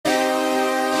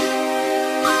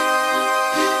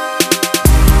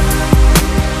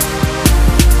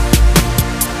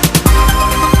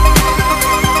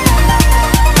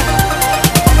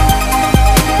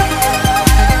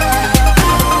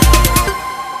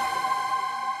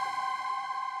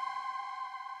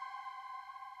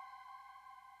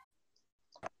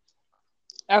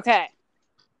Okay.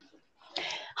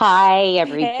 Hi, Hey.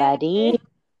 everybody.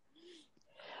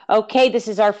 Okay, this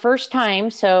is our first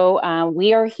time, so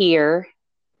we are here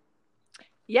on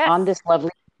Yes, this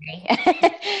lovely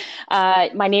day.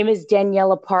 My name is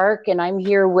Daniela Park, and I'm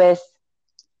here with,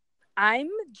 I'm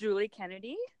Julie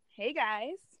Kennedy. Hey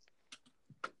guys.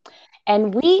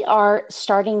 and we are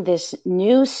starting this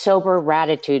new Sober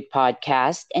Gratitude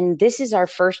podcast, and this is our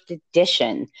first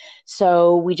edition.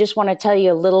 So we just want to tell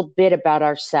you a little bit about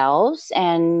ourselves,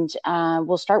 and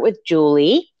we'll start with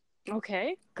Julie.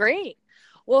 Okay, great.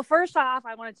 Well, first off,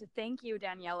 I wanted to thank you,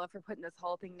 Daniela, for putting this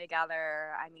whole thing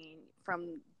together. I mean,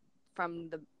 from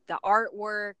the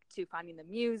artwork to finding the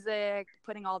music,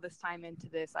 putting all this time into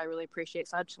this, I really appreciate.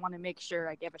 So I just want to make sure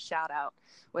I give a shout out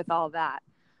with all that.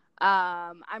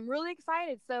 I'm really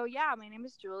excited. So yeah, my name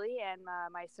is Julie, and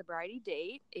my sobriety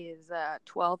date is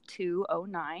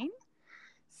 12/2/09.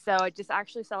 So I just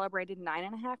actually celebrated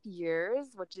 9.5 years,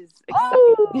 which is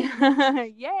exciting.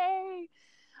 Oh, Yay!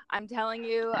 I'm telling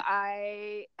you,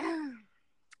 I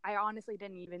honestly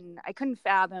I couldn't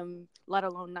fathom, let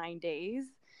alone 9 days.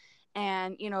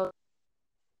 And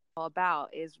all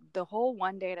about is the whole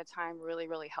one day at a time really,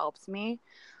 really helps me,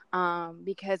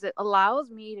 because it allows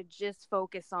me to just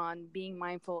focus on being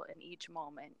mindful in each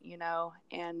moment,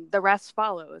 and the rest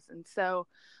follows. And so,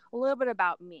 a little bit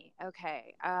about me.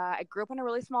 Okay. I grew up in a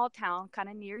really small town, kind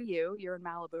of near you. You're in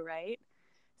Malibu, right?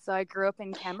 So, I grew up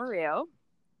in Camarillo,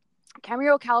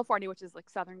 California, which is like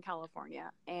Southern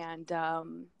California. And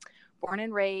born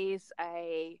and raised,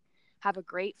 I have a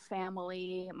great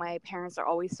family. My parents are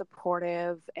always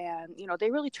supportive, and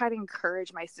they really try to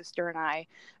encourage my sister and I.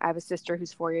 I have a sister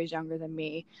who's 4 years younger than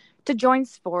me, to join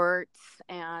sports,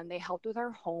 and they helped with our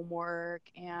homework.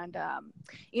 And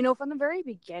from the very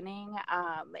beginning,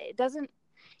 it doesn't.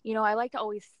 I like to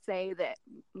always say that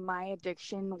my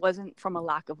addiction wasn't from a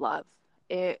lack of love.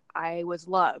 I was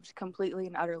loved completely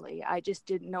and utterly. I just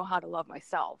didn't know how to love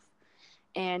myself.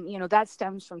 And that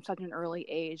stems from such an early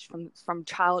age, from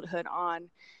childhood on.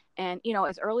 And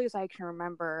as early as I can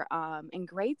remember, in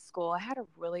grade school, I had a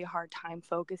really hard time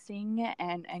focusing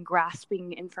and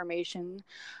grasping information,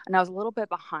 and I was a little bit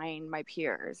behind my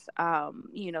peers.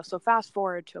 So fast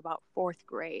forward to about fourth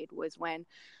grade was when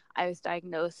I was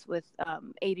diagnosed with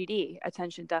ADD,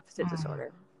 attention deficit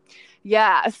disorder.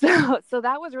 Yeah. So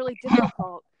that was really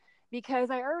difficult, because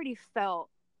I already felt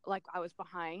like I was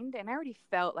behind, and I already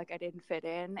felt like I didn't fit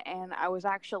in, and I was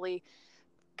actually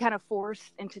kind of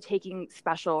forced into taking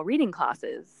special reading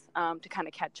classes, to kind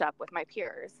of catch up with my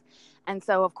peers. And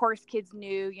so, of course, kids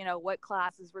knew, what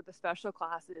classes were the special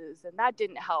classes, and that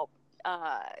didn't help.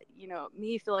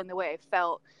 Me feeling the way I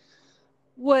felt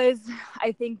was,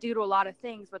 I think, due to a lot of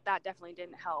things, but that definitely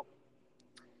didn't help.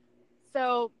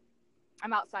 So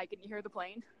I'm outside. Can you hear the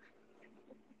plane?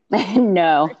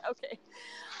 no. Okay.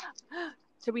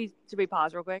 Should we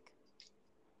pause real quick?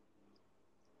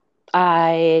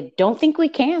 I don't think we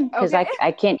can because Okay.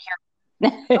 I can't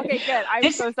hear. Okay, good. I'm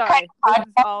This is so the kind sorry. This of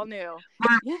is podcast all new.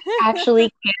 where we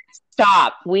actually can't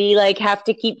stop. We like have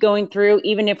to keep going through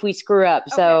even if we screw up.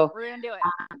 Okay, So we're going to do it.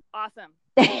 Awesome.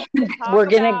 We talk we're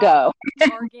gonna about go.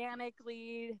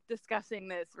 organically discussing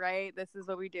this, right? This is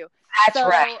what we do. That's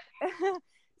right.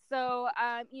 So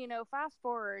fast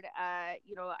forward, I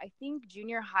think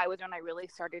junior high was when I really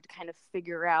started to kind of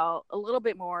figure out a little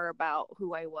bit more about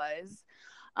who I was.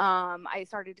 I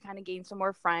started to kind of gain some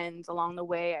more friends along the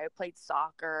way. I played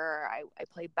soccer, I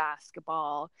played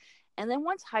basketball. And then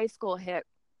once high school hit,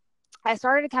 I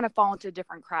started to kind of fall into a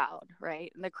different crowd,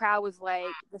 right? And the crowd was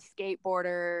like the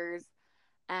skateboarders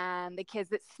and the kids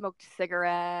that smoked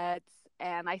cigarettes.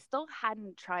 And I still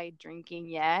hadn't tried drinking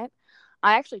yet.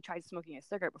 I actually tried smoking a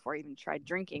cigarette before I even tried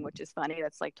drinking, which is funny.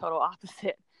 That's like total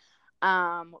opposite.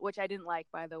 Which I didn't like,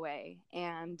 by the way.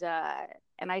 And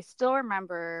I still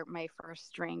remember my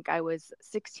first drink. I was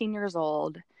 16 years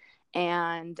old,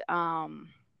 and I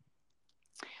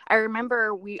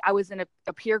remember I was in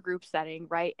a peer group setting,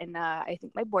 right? And I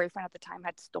think my boyfriend at the time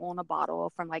had stolen a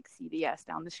bottle from like CVS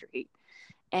down the street,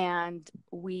 and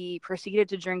we proceeded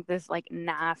to drink this like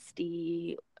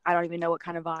nasty. I don't even know what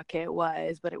kind of vodka it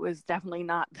was, but it was definitely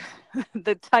not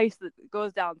the type that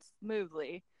goes down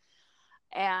smoothly.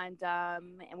 And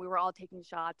we were all taking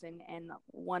shots, and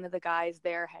one of the guys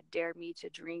there had dared me to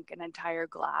drink an entire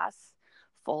glass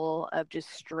full of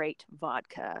just straight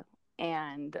vodka.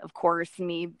 And of course,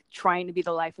 me trying to be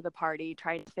the life of the party,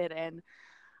 trying to fit in,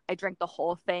 I drank the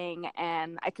whole thing,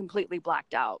 and I completely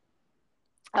blacked out.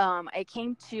 I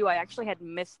actually had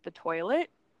missed the toilet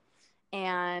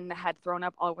and had thrown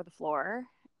up all over the floor.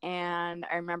 And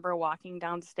I remember walking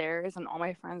downstairs and all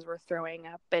my friends were throwing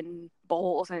up in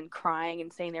bowls and crying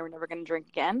and saying they were never going to drink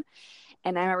again.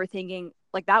 And I remember thinking,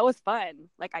 like, that was fun.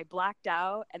 Like, I blacked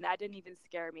out and that didn't even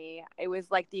scare me. It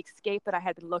was like the escape that I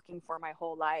had been looking for my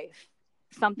whole life.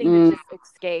 Something to just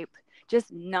escape,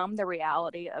 just numb the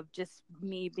reality of just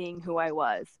me being who I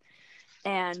was.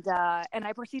 And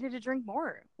I proceeded to drink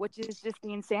more, which is just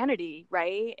the insanity,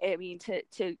 right? I mean,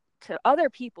 to other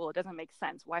people, it doesn't make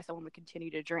sense why someone would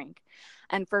continue to drink.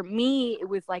 And for me, it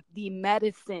was like the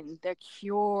medicine, the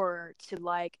cure to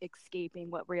like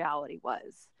escaping what reality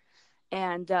was.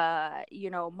 And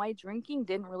my drinking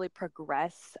didn't really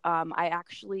progress.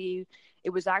 It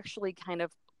was actually kind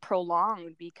of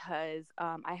prolonged because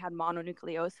I had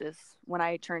mononucleosis when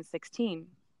I turned 16,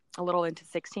 a little into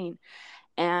 16,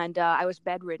 and I was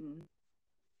bedridden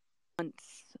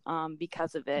months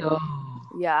because of it. Oh.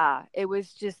 Yeah, it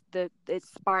was just it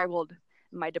spiraled.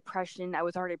 My depression, I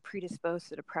was already predisposed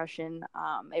to depression.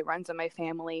 It runs in my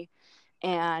family.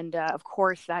 And of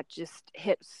course, that just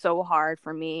hit so hard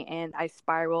for me. And I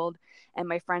spiraled, and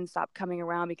my friends stopped coming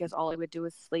around because all I would do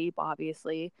was sleep,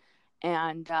 obviously.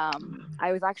 And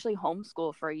I was actually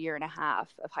homeschooled for a year and a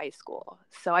half of high school.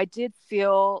 So I did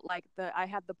feel like I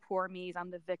had the poor me's. I'm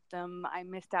the victim. I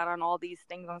missed out on all these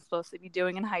things I'm supposed to be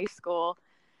doing in high school.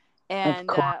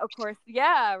 And of course,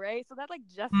 yeah, right. So that like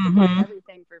justified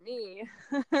everything for me.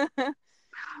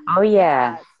 Oh,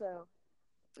 yeah. So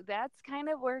that's kind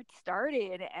of where it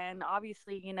started. And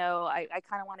obviously, I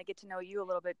kind of want to get to know you a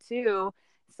little bit too.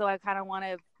 So I kind of want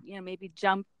to, maybe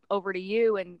jump over to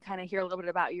you and kind of hear a little bit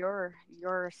about your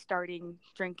starting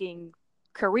drinking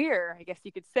career, I guess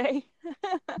you could say.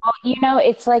 Well,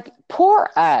 it's like poor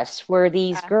us. We're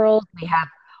these girls. We have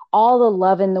all the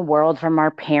love in the world from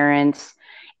our parents,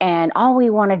 and all we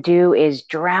want to do is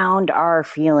drown our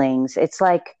feelings. It's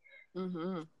like,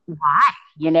 why?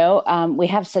 We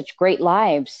have such great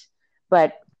lives,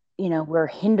 but we're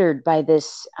hindered by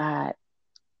this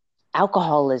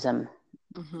alcoholism.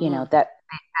 That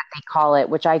they call it,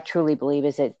 which I truly believe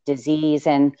is a disease.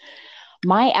 And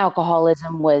my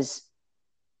alcoholism was,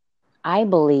 I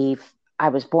believe, I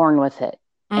was born with it.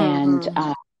 And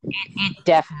it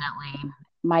definitely,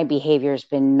 my behavior has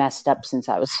been messed up since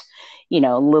I was,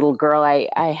 a little girl. I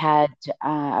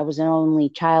was an only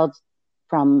child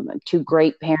from two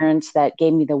great parents that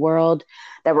gave me the world,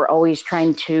 that were always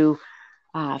trying to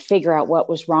figure out what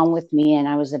was wrong with me. And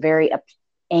I was a very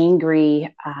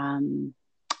angry,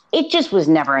 it just was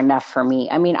never enough for me.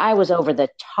 I mean, I was over the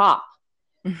top.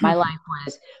 My life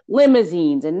was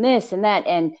limousines and this and that,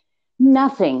 and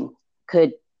nothing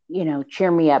could,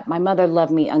 cheer me up. My mother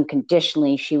loved me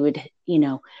unconditionally. She would,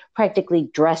 practically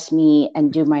dress me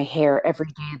and do my hair every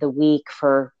day of the week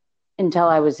until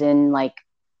I was in like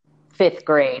 5th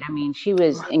grade. I mean, she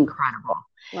was incredible.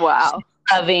 Wow.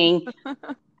 Loving,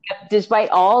 despite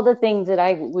all the things that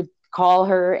I would call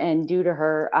her and do to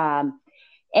her.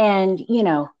 And,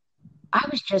 I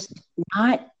was just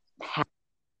not happy.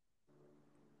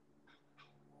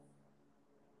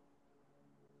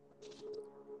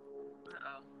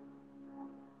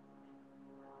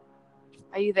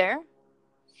 Are you there?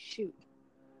 Shoot.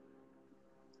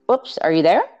 Whoops, are you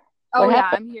there? Oh, yeah,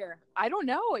 I'm here. I don't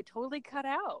know. It totally cut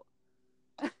out.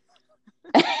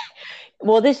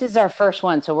 Well, this is our first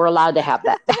one, so we're allowed to have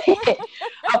that.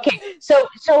 Okay, so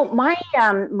my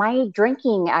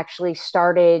drinking actually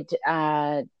started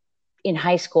in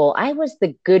high school. I was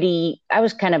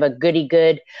kind of a goody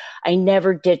good. I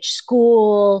never ditched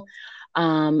school.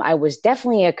 I was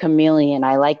definitely a chameleon.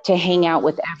 I like to hang out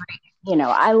with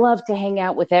I love to hang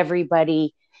out with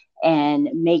everybody and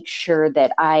make sure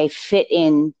that I fit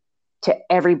in to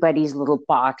everybody's little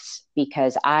box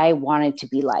because I wanted to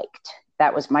be liked.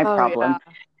 That was my problem.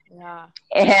 Yeah.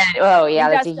 And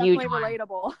that's a huge one.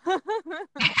 Relatable.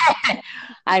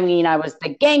 I mean, I was the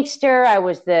gangster. I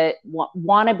was the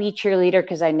wannabe cheerleader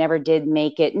because I never did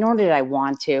make it, nor did I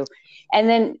want to. And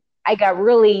then I got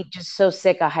really just so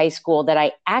sick of high school that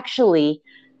I actually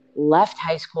left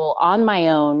high school on my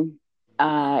own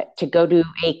to go to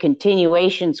a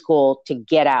continuation school to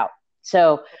get out.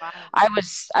 So wow.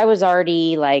 I was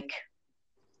already like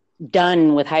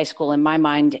done with high school in my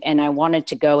mind, and I wanted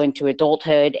to go into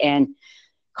adulthood and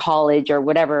college or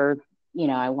whatever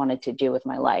I wanted to do with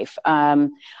my life. You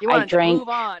wanted to move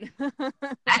on.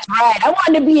 That's right. I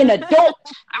wanted to be an adult.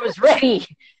 I was ready.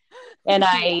 And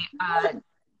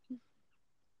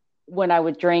when I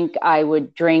would drink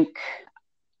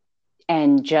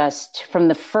and just from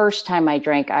the first time I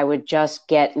drank, I would just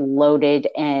get loaded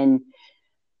and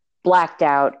blacked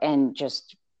out and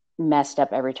just messed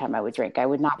up every time I would drink. I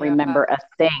would not remember a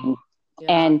thing.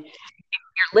 Yeah. And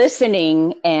you're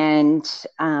listening and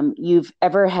you've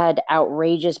ever had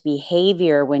outrageous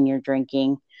behavior when you're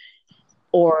drinking,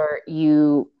 or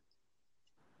you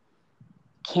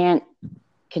can't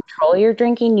control your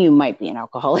drinking, you might be an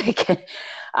alcoholic.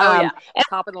 Oh yeah, And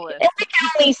top of the list. we can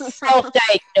only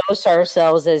self-diagnose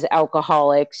ourselves as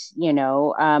alcoholics, you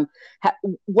know.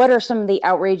 What are some of the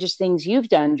outrageous things you've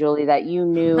done, Julie, that you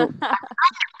knew?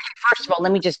 First of all,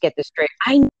 let me just get this straight.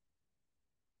 I knew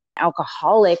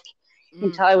alcoholic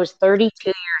until I was 32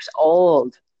 years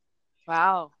old.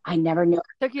 Wow. I never knew.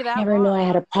 Took you I that never knew long, I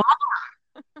had huh? a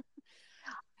problem.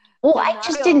 Well, I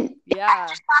just Denial. didn't. Yeah. I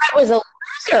just thought I was a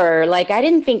loser. Like I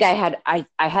didn't think I had. I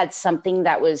had something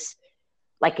that was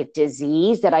like a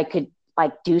disease that I could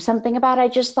like do something about. I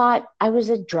just thought I was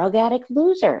a drug addict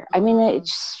loser. I mean,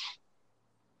 it's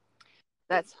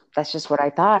That's that's just what I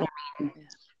thought.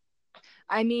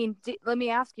 I mean, let me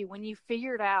ask you, when you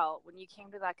figured out, when you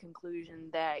came to that conclusion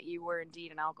that you were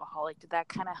indeed an alcoholic, did that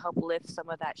kind of help lift some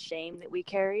of that shame that we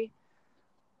carry?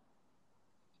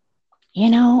 You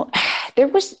know,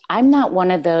 I'm not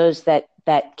one of those that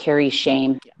carries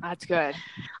shame. Yeah, that's good.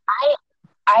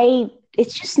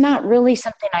 It's just not really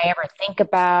something I ever think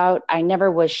about. I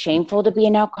never was shameful to be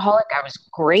an alcoholic. I was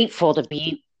grateful to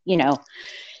be,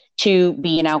 to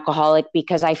be an alcoholic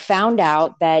because I found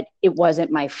out that it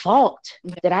wasn't my fault,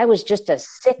 that I was just a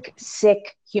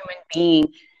sick human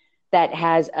being that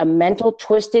has a mental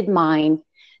twisted mind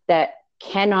that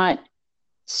cannot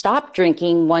stop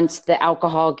drinking once the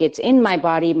alcohol gets in my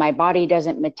body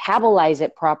doesn't metabolize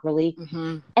it properly.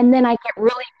 Mm-hmm. And then I get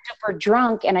really super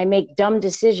drunk and I make dumb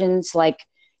decisions like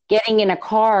getting in a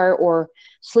car or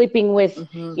sleeping with,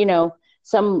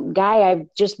 some guy I've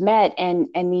just met, and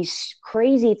these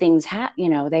crazy things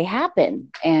they happen.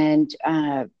 And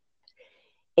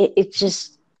it's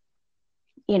just,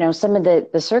 some of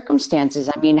the circumstances.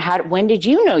 I mean, when did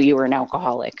you know you were an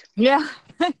alcoholic? Yeah.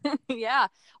 Yeah.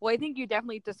 Well, I think you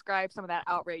definitely described some of that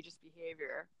outrageous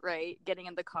behavior, right? Getting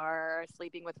in the car,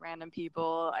 sleeping with random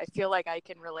people. I feel like I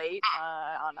can relate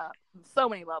on so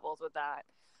many levels with that.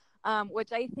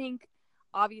 Which I think,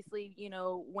 obviously,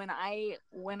 when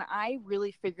I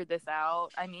really figured this out,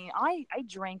 I mean, I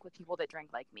drank with people that drank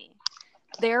like me.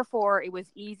 Therefore, it was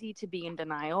easy to be in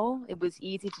denial. It was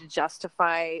easy to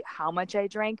justify how much I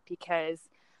drank because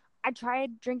I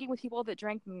tried drinking with people that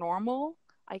drank normal,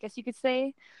 I guess you could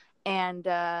say, and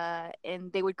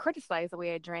they would criticize the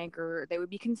way I drank, or they would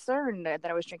be concerned that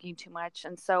I was drinking too much.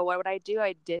 And so what would I do?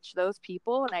 I'd ditch those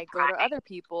people and I'd go to other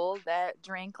people that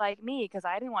drank like me because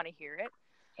I didn't want to hear it.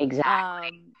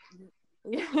 Exactly.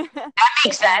 That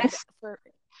Makes sense.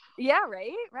 Yeah,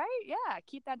 right. Yeah,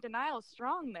 keep that denial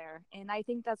strong there. And I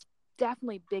think that's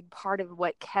definitely a big part of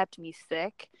what kept me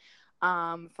sick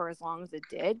for as long as it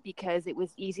did, because it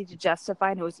was easy to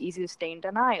justify and it was easy to stay in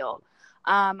denial.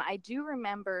 I do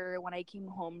remember when I came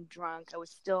home drunk,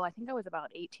 I think I was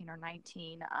about 18 or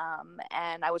 19.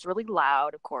 And I was really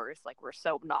loud, of course, like we're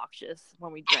so obnoxious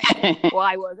when we drink. Well,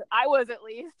 I was at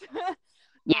least.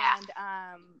 Yeah.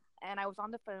 And I was on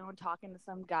the phone talking to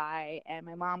some guy, and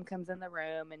my mom comes in the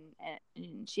room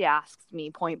and she asks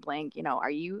me point blank, are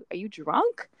you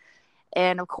drunk?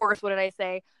 And of course, what did I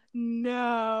say?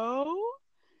 No.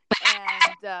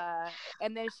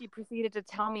 And then she proceeded to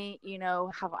tell me,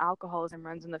 how alcoholism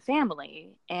runs in the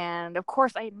family. And of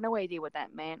course, I had no idea what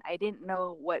that meant. I didn't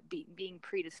know what being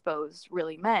predisposed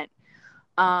really meant.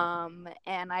 And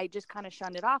I just kind of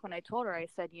shunned it off. And I told her, I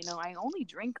said, I only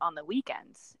drink on the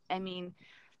weekends. I mean,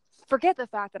 forget the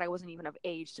fact that I wasn't even of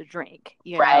age to drink,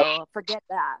 Right. Forget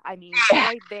that. I mean,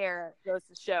 right there goes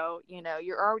to show,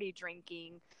 you're already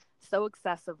drinking so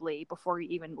excessively before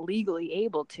you're even legally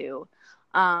able to.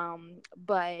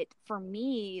 But for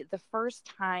me, the first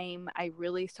time I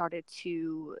really started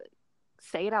to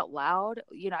say it out loud,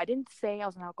 I didn't say I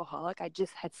was an alcoholic. I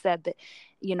just had said that,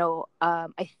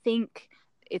 I think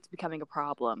it's becoming a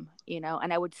problem,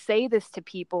 and I would say this to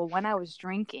people when I was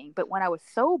drinking, but when I was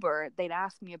sober, they'd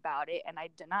ask me about it and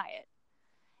I'd deny it.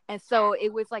 And so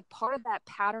it was like part of that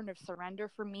pattern of surrender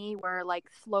for me, where like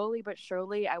slowly but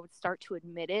surely I would start to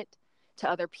admit it to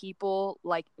other people,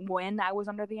 like when I was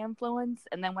under the influence.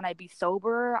 And then when I'd be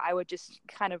sober, I would just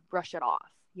kind of brush it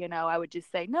off. I would just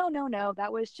say, no,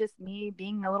 that was just me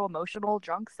being a little emotional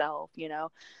drunk self,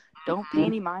 don't pay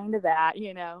any mind to that,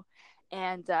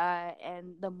 And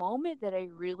the moment that I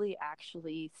really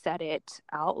actually said it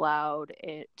out loud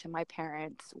to my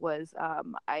parents was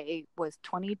I was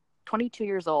 22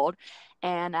 years old.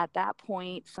 And at that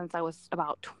point, since I was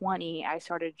about 20, I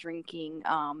started drinking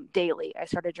daily. I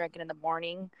started drinking in the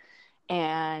morning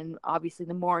and obviously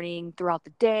the morning throughout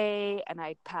the day, and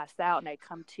I'd pass out and I'd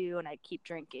come to and I'd keep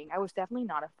drinking. I was definitely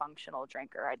not a functional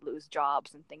drinker. I'd lose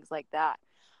jobs and things like that.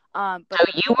 But So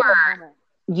the pivotal moment,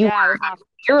 you yeah, I was not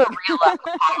you're a functioning. real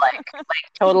alcoholic, like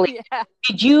totally. Yeah.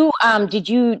 Did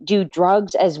you do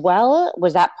drugs as well?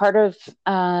 Was that part of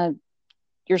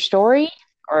your story?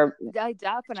 Or I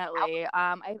definitely.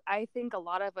 I think a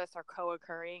lot of us are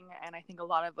co-occurring, and I think a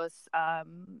lot of us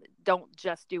don't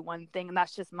just do one thing, and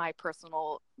that's just my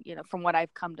personal, from what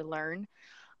I've come to learn.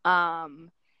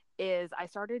 Um, is I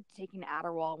started taking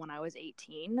Adderall when I was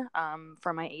 18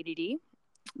 for my ADD.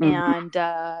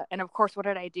 Mhm. And of course, what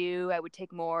did I do? I would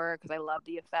take more because I loved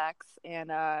the effects, and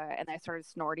I started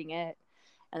snorting it,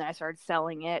 and I started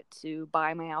selling it to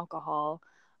buy my alcohol.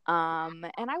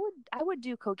 And I would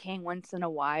do cocaine once in a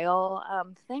while.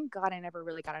 Thank God I never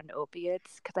really got into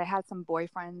opiates because I had some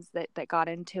boyfriends that got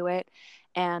into it,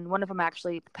 and one of them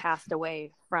actually passed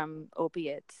away from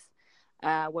opiates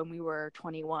when we were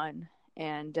 21.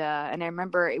 And I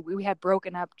remember we had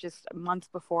broken up just months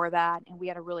before that, and we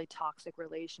had a really toxic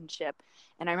relationship.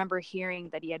 And I remember hearing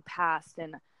that he had passed,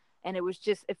 and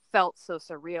it felt so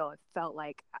surreal. It felt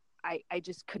like I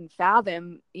just couldn't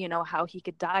fathom, how he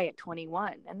could die at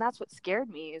 21. And that's what scared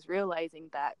me, is realizing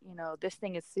that, this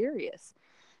thing is serious.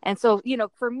 And so,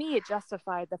 for me, it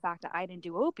justified the fact that I didn't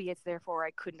do opiates, therefore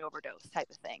I couldn't overdose, type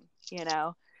of thing.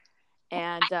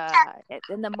 And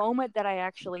in the moment that I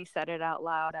actually said it out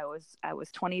loud, I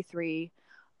was 23.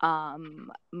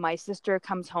 My sister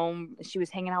comes home. She was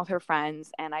hanging out with her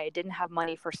friends, and I didn't have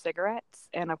money for cigarettes.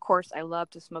 And of course, I love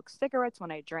to smoke cigarettes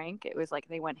when I drank. It was like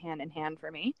they went hand in hand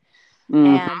for me. Mhm.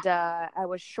 And I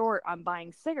was short on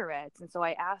buying cigarettes, and so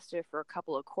I asked her for a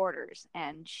couple of quarters,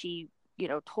 and she,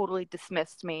 totally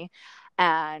dismissed me.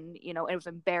 And it was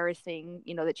embarrassing,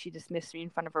 that she dismissed me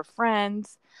in front of her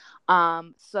friends.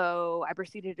 So I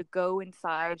proceeded to go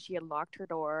inside. She had locked her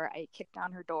door. I kicked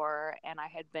down her door, and I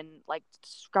had been like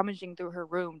scrummaging through her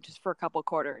room just for a couple of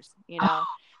quarters.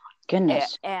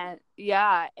 Goodness. And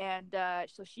yeah, and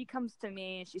so she comes to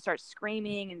me and she starts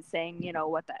screaming and saying,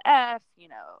 what the F,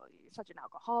 you're such an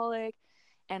alcoholic.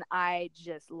 And I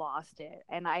just lost it.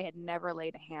 And I had never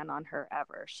laid a hand on her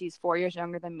ever. She's 4 years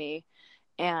younger than me.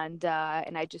 And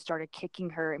I just started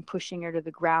kicking her and pushing her to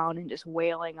the ground and just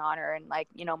wailing on her. And like,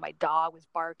 my dog was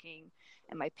barking,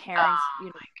 and my parents,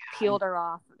 God.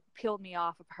 peeled me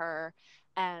off of her.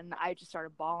 And I just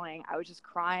started bawling. I was just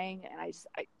crying, and I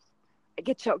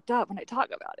get choked up when I talk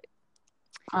about it.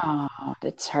 Oh,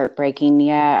 that's heartbreaking.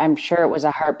 Yeah, I'm sure it was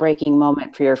a heartbreaking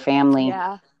moment for your family.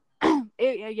 Yeah.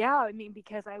 Yeah, I mean,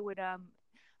 because I would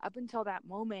up until that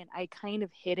moment, I kind of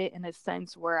hid it in a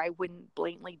sense where I wouldn't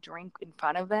blatantly drink in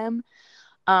front of them.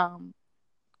 Um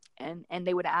and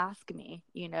they would ask me,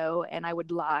 and I would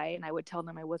lie, and I would tell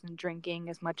them I wasn't drinking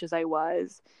as much as I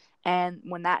was. And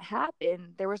when that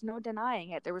happened, there was no denying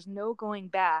it. There was no going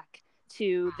back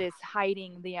to this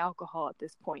hiding the alcohol at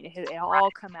this point. It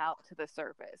all come out to the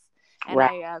surface. And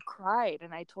Right. I cried,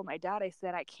 and I told my dad, I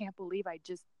said, I can't believe I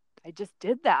just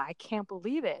did that. I can't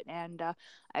believe it. And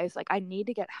I was like, I need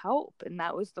to get help. And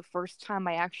that was the first time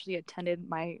I actually attended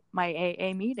my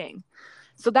AA meeting.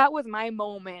 So that was my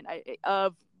moment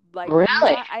of like, Really?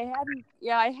 not,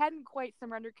 I hadn't quite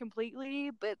surrendered completely,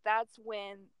 but that's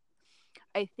when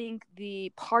I think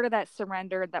the part of that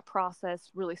surrender, that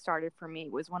process really started for me,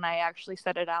 was when I actually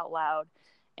said it out loud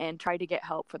and tried to get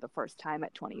help for the first time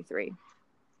at 23.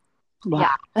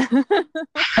 Wow. Yeah.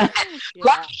 Yeah.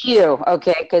 Lucky you.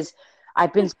 Okay, because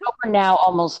I've been sober now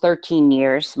almost 13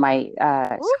 years. My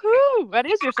Woohoo! What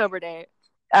is your sober date?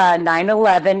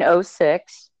 9/11/06. And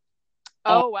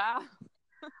Oh, wow.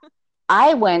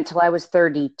 I went till I was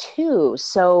 32.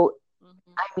 So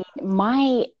Mm-hmm. I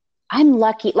mean, I'm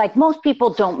lucky. Like most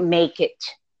people don't make it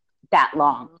that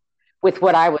long Mm-hmm. with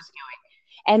what Yeah, I was doing.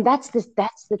 And that's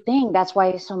the thing. That's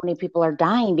why so many people are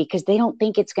dying, because they don't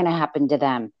think it's going to happen to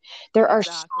them. There are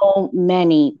exactly. so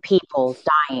many people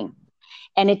dying,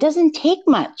 and it doesn't take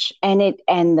much. And It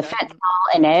the doesn't.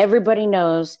 fentanyl, and everybody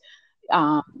knows,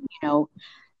 um, you know,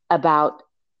 about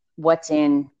what's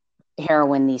in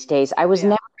heroin these days. I was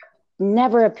Yeah.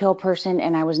 never a pill person,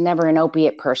 and I was never an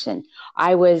opiate person.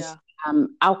 I was Yeah.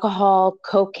 alcohol,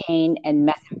 cocaine, and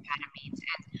methamphetamines.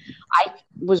 I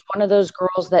was one of those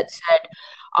girls that said,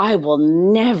 I will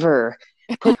never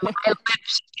put my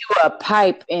lips to a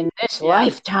pipe in this Yeah.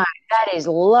 lifetime. That is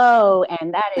low,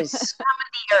 and that is scum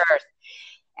of the earth.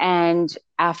 And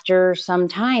after some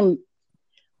time,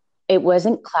 it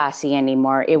wasn't classy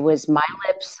anymore. It was my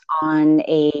lips on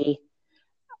a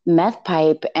meth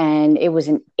pipe, and it was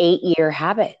an 8-year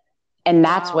habit. And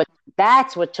Wow.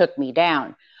 that's what took me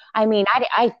down. I mean,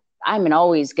 I'm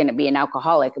always going to be an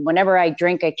alcoholic. Whenever I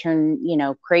drink, I turn,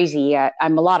 crazy.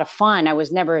 I'm a lot of fun. I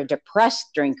was never a depressed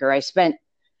drinker. I spent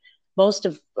most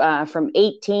of from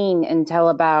 18 until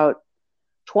about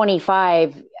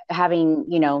 25 having,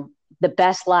 the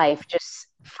best life, just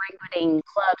frequenting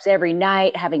clubs every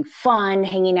night, having fun,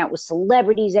 hanging out with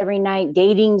celebrities every night,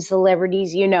 dating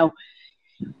celebrities,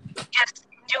 just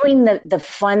doing the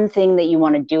fun thing that you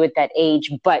want to do at that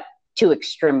age, but to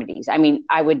extremities. I mean,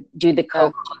 I would do the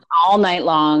coke all night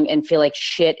long and feel like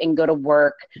shit and go to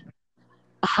work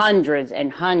hundreds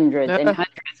and hundreds and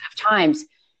hundreds of times.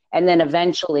 And then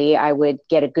eventually I would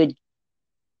get a good.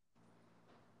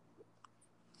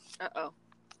 Uh-oh.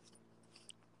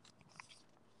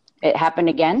 It happened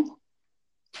again?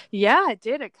 Yeah, it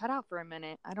did. It cut out for a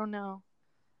minute. I don't know.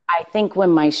 I think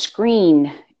when my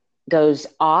screen goes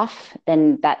off,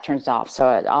 then that turns off. So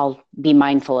I'll be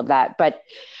mindful of that. But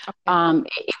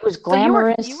it was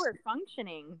glamorous. So you were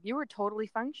functioning. You were totally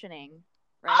functioning,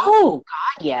 right? Oh,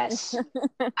 God, yes.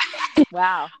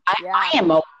 Wow. I am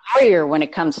a warrior when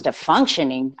it comes to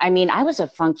functioning. I mean, I was a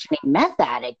functioning meth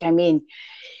addict. I mean,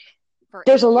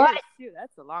 there's a lot.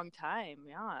 That's a long time.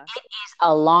 Yeah. It is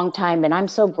a long time. And I'm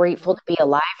so grateful to be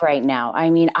alive right now. I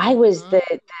mean, I was the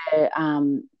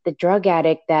drug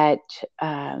addict that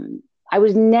I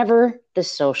was never the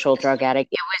social drug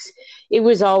addict. It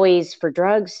was always for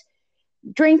drugs.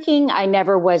 Drinking, I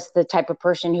never was the type of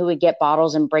person who would get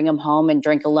bottles and bring them home and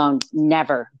drink alone.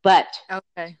 Never. But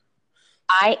okay,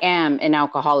 I am an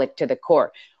alcoholic to the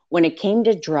core. When it came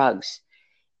to drugs,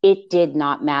 it did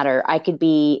not matter. I could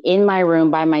be in my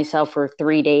room by myself for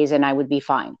 3 days and I would be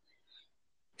fine.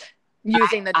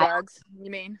 Using the drugs, you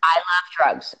mean? I love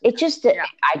drugs. I just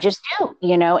do,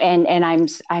 and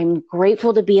I'm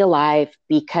grateful to be alive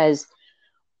because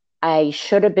I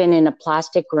should have been in a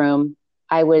plastic room.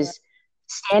 I was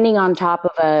standing on top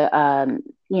of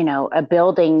a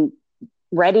building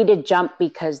ready to jump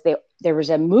because there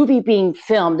was a movie being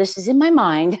filmed. This is in my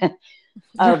mind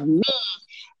of me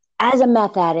as a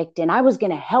meth addict. And I was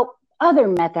going to help other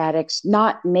meth addicts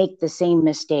not make the same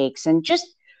mistakes and just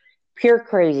pure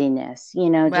craziness, just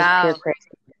pure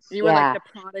craziness. You were like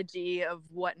the prodigy of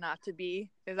what not to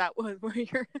be. Is that was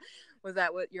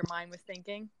that what your mind was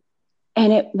thinking?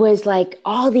 And it was like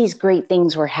all these great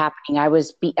things were happening. I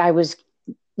was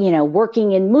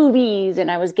working in movies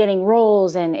and I was getting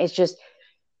roles and it's just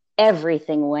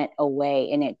everything went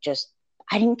away and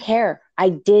I didn't care. I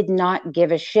did not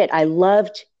give a shit. I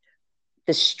loved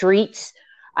the streets.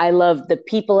 I loved the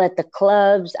people at the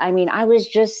clubs. I mean,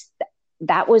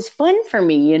 that was fun for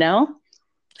me,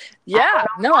 Yeah,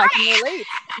 no, I can relate.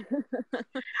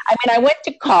 I mean, I went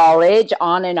to college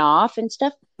on and off and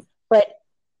stuff, but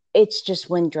it's just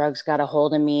when drugs got a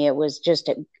hold of me, it was just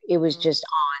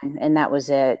on, and that was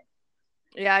it.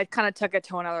 Yeah, it kind of took it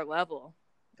to another level.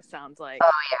 It sounds like.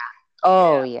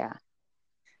 Oh yeah.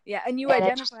 Yeah, and you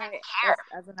identify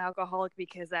as an alcoholic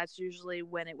because that's usually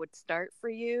when it would start for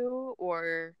you,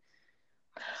 or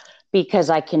because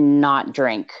I cannot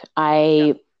drink.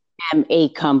 I am a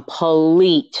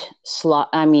complete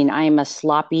I am a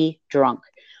sloppy drunk.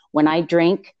 When I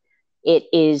drink, it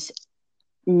is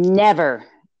never.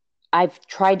 I've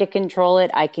tried to control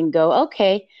it. I can go,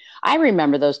 okay. I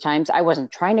remember those times. I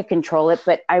wasn't trying to control it,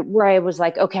 but I was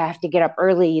like, okay, I have to get up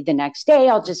early the next day.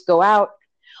 I'll just go out.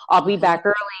 I'll be back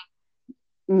early.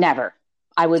 Never.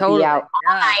 I would be out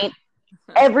all night,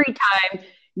 every time,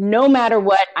 no matter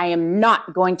what. I am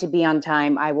not going to be on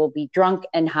time. I will be drunk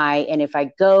and high. And if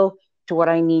I go to what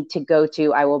I need to go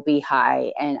to, I will be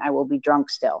high and I will be drunk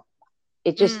still.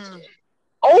 It just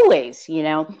always, It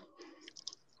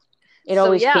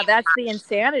always that's the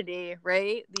insanity,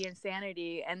 right? The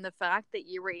insanity. And the fact that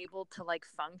you were able to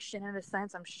function in a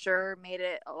sense, I'm sure made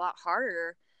it a lot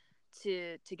harder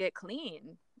to get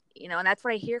clean. And that's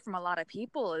what I hear from a lot of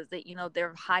people is that,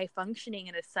 they're high functioning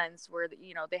in a sense where,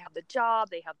 they have the job,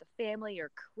 they have the family or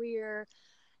career.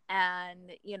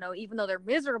 And, even though they're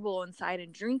miserable inside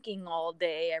and drinking all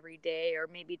day, every day, or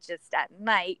maybe just at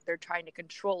night, they're trying to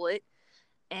control it.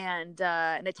 And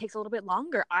it takes a little bit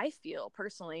longer, I feel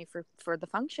personally, for the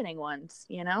functioning ones,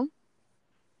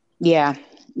 Yeah.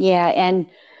 And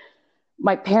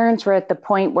my parents were at the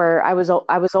point where I was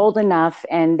old enough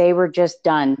and they were just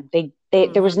done.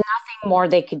 There was nothing more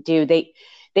they could do. They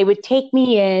would take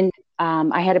me in.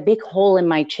 I had a big hole in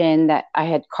my chin that I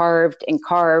had carved and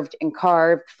carved and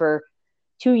carved for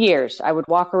 2 years. I would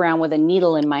walk around with a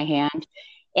needle in my hand.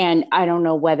 And I don't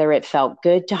know whether it felt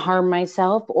good to harm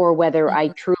myself or whether I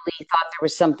truly thought there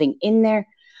was something in there.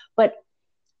 But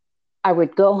I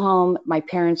would go home. My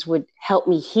parents would help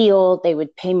me heal. They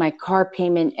would pay my car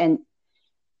payment. And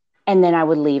And then I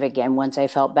would leave again once I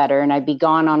felt better, and I'd be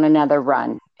gone on another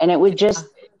run. And it would Yeah. just,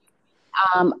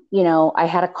 I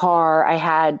had a car, I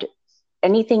had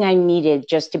anything I needed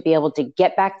just to be able to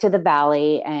get back to the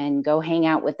valley and go hang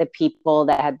out with the people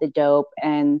that had the dope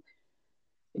and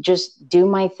just do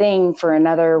my thing for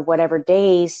another whatever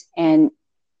days. And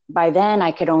by then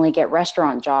I could only get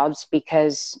restaurant jobs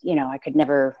because, I could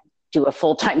never do a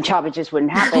full-time job. It just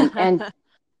wouldn't happen. And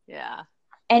Yeah.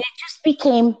 it just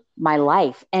became my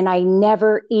life. And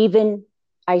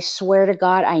I swear to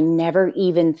God, I never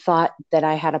even thought that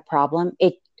I had a problem.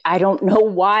 I don't know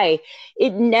why.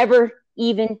 It never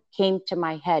even came to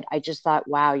my head. I just thought,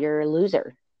 wow, you're a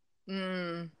loser.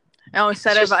 Mm. Oh, It's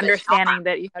instead of just understanding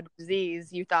that you had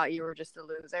disease, you thought you were just a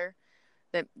loser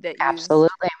that used.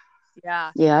 absolutely.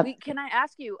 Yeah. Yep. Can I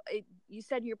ask you? You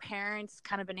said your parents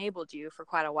kind of enabled you for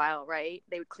quite a while, right?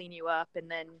 They would clean you up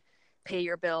and then pay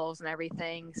your bills and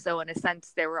everything. So in a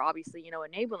sense, they were obviously,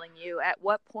 enabling you. At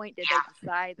what point did they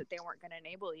decide that they weren't going to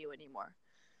enable you anymore?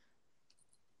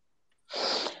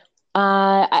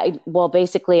 Well,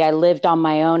 basically, I lived on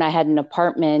my own. I had an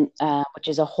apartment, which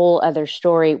is a whole other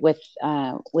story with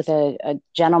a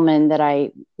gentleman that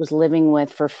I was living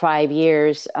with for 5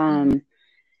 years, Mm-hmm.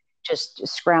 just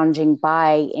scrounging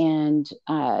by, and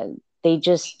they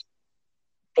just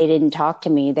they didn't talk to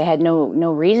me. They had no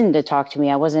reason to talk to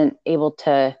me. I wasn't able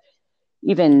to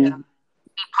even Yeah.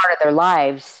 be part of their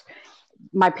lives.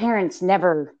 My parents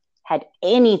never had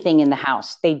anything in the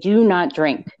house. They do not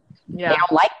drink. They Yeah.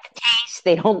 don't like the taste.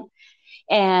 They don't,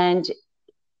 and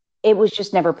it was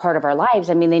just never part of our lives.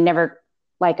 I mean, they never,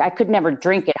 like, I could never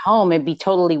drink at home. It'd be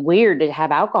totally weird to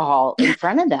have alcohol in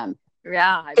front of them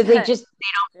Yeah, I because bet.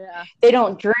 Yeah. they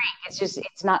don't drink.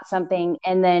 It's not something.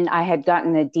 And then I had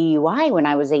gotten a DUI when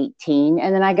I was 18,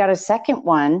 and then I got a second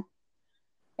one,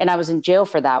 and I was in jail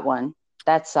for that one.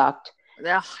 That sucked.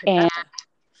 Yeah, I And bet.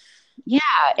 yeah,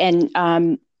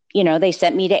 and they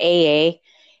sent me to AA,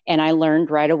 and I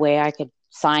learned right away I could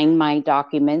sign my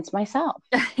documents myself.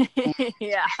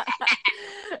 Yeah.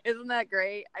 Isn't that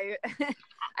great?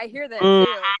 I hear that Mm,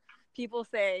 too. People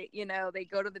say, they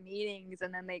go to the meetings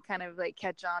and then they kind of like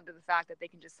catch on to the fact that they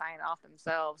can just sign it off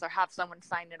themselves or have someone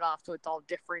sign it off so it's all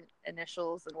different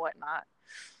initials and whatnot.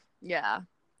 Yeah.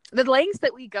 The lengths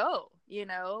that we go,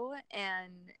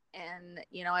 and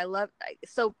I love,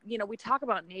 so we talk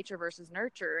about nature versus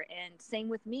nurture, and same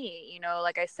with me.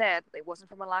 Like I said, it wasn't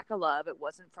from a lack of love, it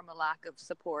wasn't from a lack of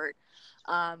support.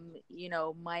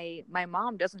 My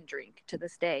mom doesn't drink to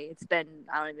this day. It's been,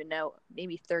 I don't even know,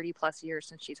 maybe 30 plus years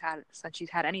since she's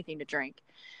had anything to drink.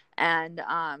 And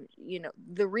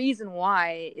the reason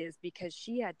why is because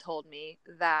she had told me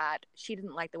that she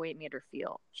didn't like the way it made her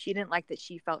feel. She didn't like that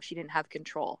she felt she didn't have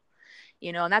control.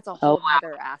 And that's a oh, whole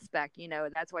nother aspect.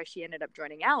 That's why she ended up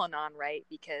joining Al-Anon, right?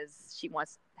 Because she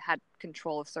once had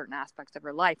control of certain aspects of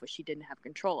her life, which she didn't have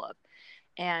control of.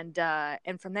 And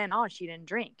from then on, she didn't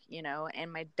drink.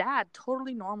 And my dad,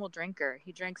 totally normal drinker.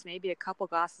 He drinks maybe a couple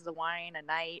glasses of wine a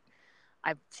night.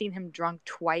 I've seen him drunk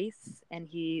twice, and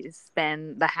he's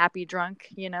been the happy drunk,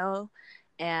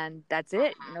 and that's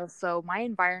it. So my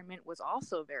environment was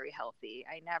also very healthy.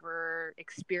 I never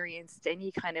experienced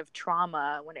any kind of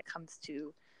trauma when it comes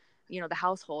to, the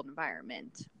household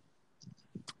environment.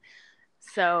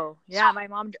 So yeah, my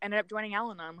mom ended up joining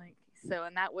Al-Anon,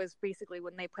 and that was basically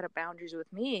when they put up boundaries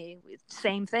with me.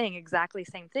 Same thing, exactly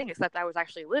same thing, except I was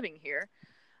actually living here.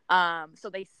 So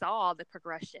they saw the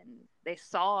progression. They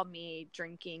saw me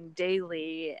drinking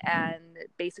daily and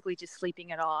basically just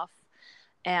sleeping it off.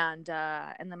 And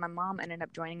then my mom ended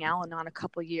up joining Al-Anon a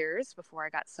couple years before I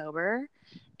got sober,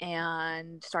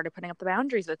 and started putting up the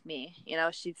boundaries with me.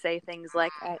 She'd say things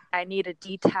like, I need to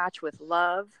detach with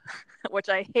love, which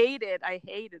I hated. I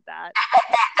hated that.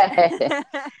 Hated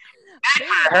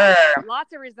that.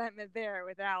 Lots of resentment there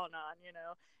with Al-Anon.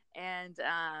 And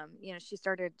she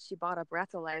bought a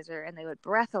breathalyzer, and they would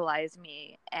breathalyze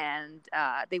me, and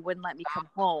they wouldn't let me come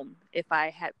home if I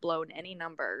had blown any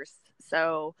numbers.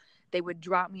 So they would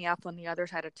drop me off on the other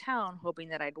side of town, hoping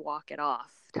that I'd walk it off,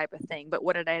 type of thing. But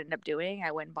what did I end up doing?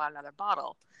 I went and bought another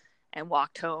bottle and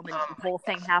walked home, and the whole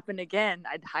thing happened again.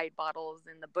 I'd hide bottles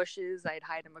in the bushes. I'd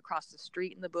hide them across the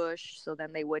street in the bush, so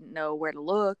then they wouldn't know where to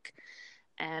look.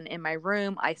 And in my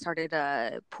room, I started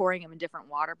pouring them in different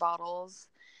water bottles.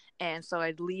 And so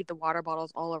I'd leave the water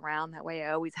bottles all around. That way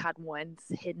I always had one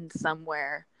hidden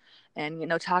somewhere. And,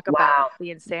 talk wow. about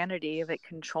the insanity of it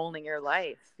controlling your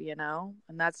life, and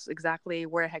that's exactly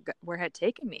where it had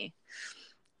taken me.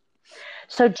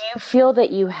 So do you feel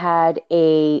that you had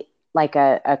a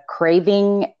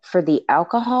craving for the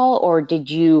alcohol, or did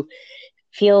you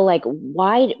feel like,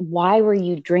 why were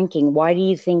you drinking? Why do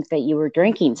you think that you were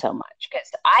drinking so much?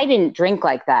 Because I didn't drink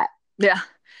like that. Yeah.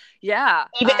 Yeah.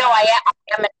 Even though I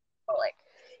am an alcoholic.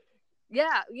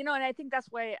 Yeah, and I think that's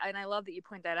why, and I love that you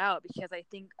point that out, because I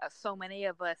think so many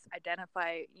of us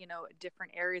identify,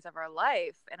 different areas of our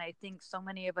life. And I think so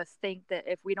many of us think that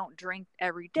if we don't drink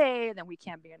every day, then we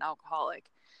can't be an alcoholic.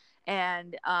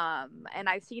 And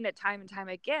I've seen it time and time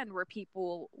again where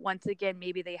people, once again,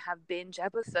 maybe they have binge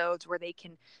episodes where they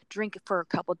can drink for a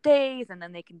couple days and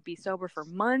then they can be sober for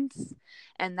months,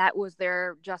 and that was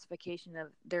their justification of,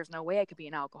 there's no way I could be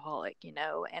an alcoholic. And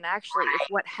actually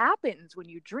it's what happens when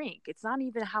you drink. It's not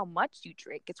even how much you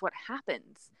drink, it's what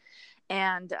happens.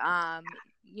 And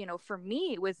for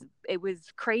me, it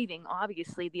was craving,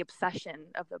 obviously, the obsession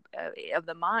of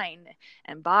the mind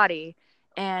and body.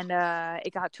 And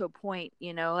it got to a point,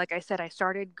 like I said, I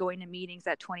started going to meetings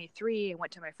at 23 and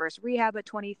went to my first rehab at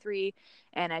 23.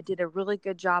 And I did a really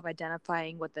good job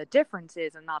identifying what the difference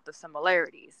is and not the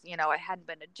similarities. I hadn't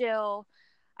been to jail.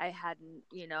 I hadn't,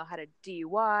 had a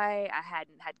DUI. I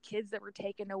hadn't had kids that were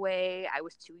taken away. I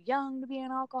was too young to be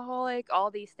an alcoholic.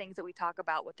 All these things that we talk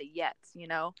about with the yets,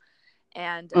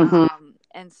 and Mm-hmm.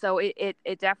 and so it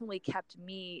definitely kept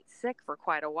me sick for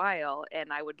quite a while.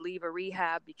 And I would leave a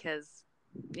rehab because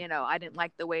I didn't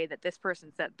like the way that this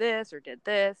person said this or did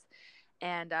this.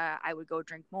 And I would go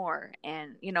drink more.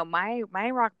 And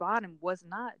my rock bottom was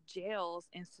not jails,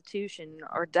 institution,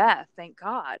 or death, thank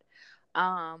God.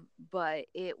 But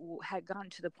it had gotten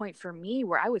to the point for me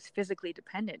where I was physically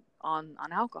dependent on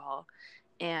alcohol,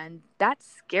 and that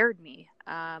scared me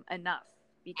enough,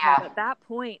 because Yeah. at that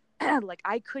point, like,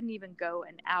 I couldn't even go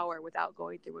an hour without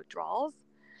going through withdrawals.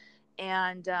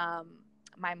 And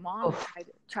my mom Oof.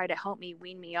 tried to help me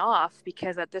wean me off,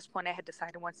 because at this point I had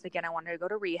decided once again I wanted to go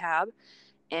to rehab.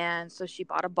 And so she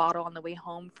bought a bottle on the way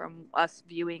home from us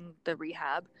viewing the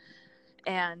rehab,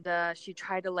 and she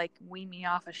tried to like wean me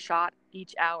off a shot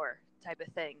each hour type of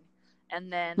thing.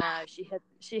 And then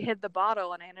she hid the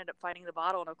bottle, and I ended up finding the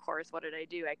bottle. And of course, what did I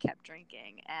do? I kept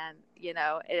drinking. And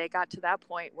it got to that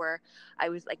point where I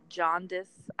was like jaundice,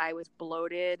 I was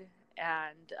bloated,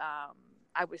 and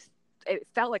it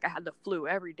felt like I had the flu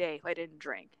every day if I didn't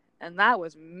drink, and that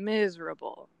was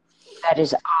miserable. That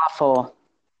is awful.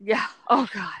 Yeah. Oh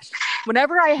gosh.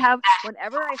 Whenever I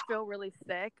feel really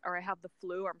sick or I have the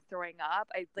flu or I'm throwing up,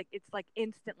 it's like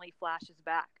instantly flashes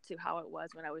back to how it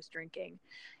was when I was drinking.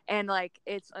 And like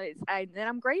then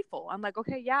I'm grateful. I'm like,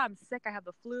 okay, yeah, I'm sick, I have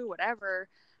the flu, whatever.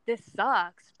 This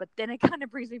sucks, but then it kind of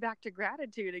brings me back to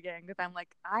gratitude again, because I'm like,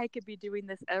 I could be doing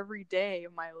this every day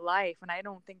of my life, and I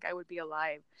don't think I would be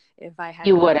alive if I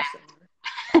You hadn't wouldn't. gotten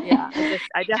sober. Yeah,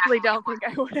 I definitely don't think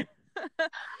I would.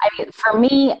 I mean, for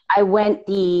me, I went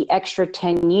the extra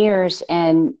 10 years,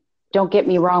 and don't get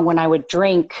me wrong, when I would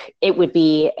drink, it would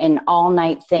be an all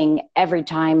night thing every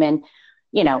time, and,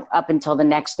 up until the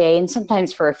next day, and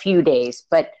sometimes for a few days.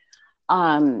 But,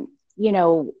 um, you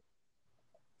know,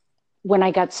 when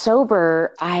I got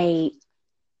sober, I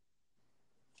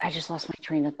just lost my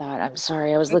train of thought. I'm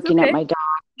sorry. I was It's looking at okay. my dog.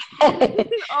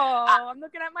 Oh, I'm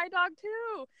looking at my dog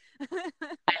too.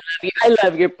 I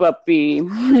love your puppy. I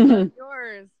love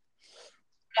yours.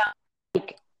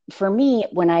 For me,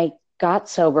 when I got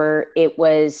sober, it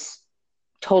was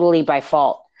totally by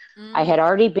fault. I had Mm.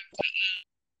 already been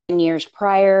 10 years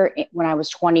prior. When I was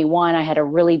 21, I had a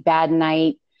really bad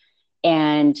night,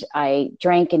 and I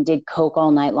drank and did coke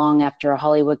all night long after a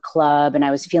Hollywood club, and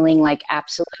I was feeling like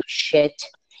absolute shit.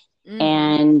 Mm-hmm.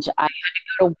 And I had to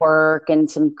go to work, and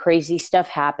some crazy stuff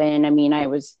happened. I mean, I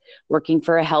was working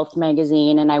for a health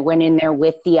magazine, and I went in there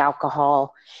with the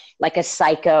alcohol like a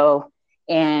psycho.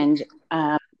 And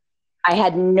I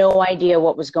had no idea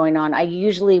what was going on. I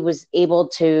usually was able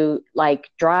to like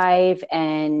drive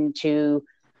and to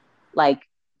like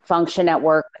function at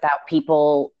work without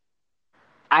people.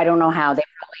 I don't know how, they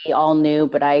probably all knew,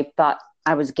 but I thought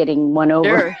I was getting one over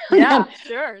Sure. on them. Yeah,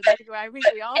 sure. I think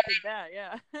we all think that.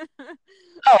 Yeah.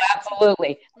 Oh,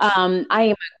 absolutely. I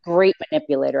am a great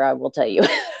manipulator, I will tell you.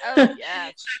 Oh,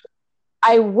 yes.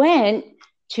 I went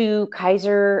to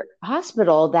Kaiser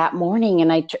Hospital that morning,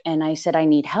 and I said I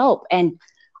need help, and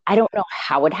I don't know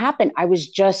how it happened. I was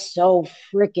just so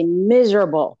freaking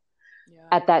miserable Yeah.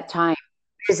 at that time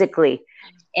physically,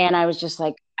 and I was just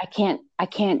like, I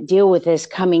can't deal with this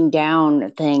coming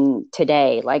down thing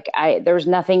today. Like, there's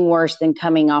nothing worse than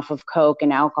coming off of coke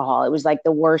and alcohol. It was like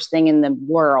the worst thing in the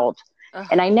world.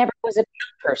 And Ugh. I never was a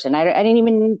person. I didn't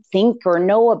even think or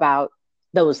know about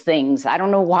those things. I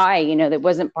don't know why, that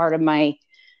wasn't part of my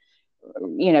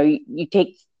you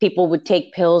take people would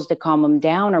take pills to calm them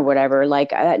down or whatever.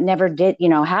 Like that never did,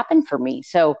 happen for me.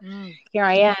 So here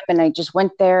I am, and I just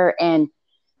went there, and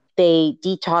they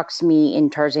detoxed me in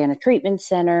Tarzana Treatment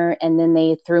Center, and then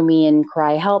they threw me in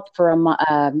Cry Help for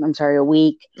a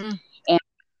week. And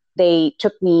they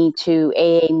took me to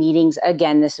AA meetings.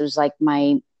 Again, this was like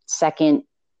my second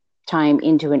time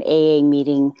into an AA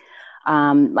meeting,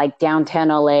 like downtown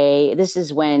LA. This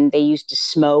is when they used to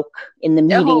smoke in the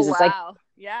meetings. Oh, wow.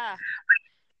 Yeah.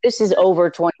 This is over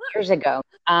 20 years ago.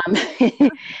 And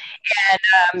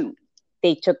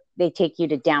they take you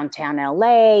to downtown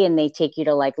LA, and they take you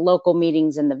to like local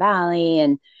meetings in the Valley.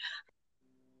 And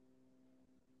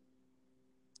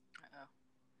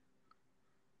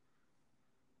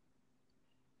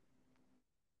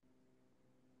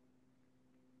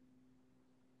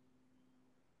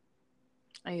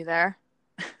are you there?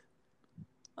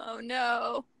 Oh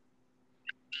no.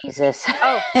 Jesus.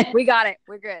 Oh, we got it.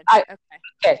 We're good.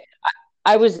 Okay.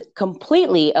 I was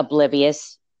completely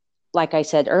oblivious, like I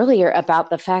said earlier, about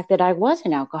the fact that I was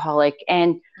an alcoholic.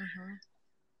 And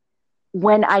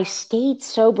when I stayed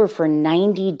sober for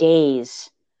 90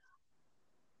 days,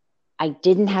 I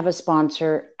didn't have a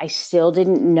sponsor. I still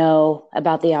didn't know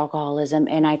about the alcoholism.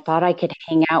 And I thought I could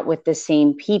hang out with the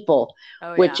same people,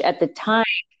 which at the time,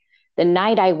 the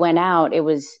night I went out, it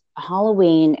was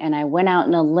Halloween, and I went out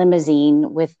in a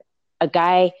limousine with a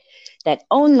guy that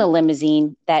owned the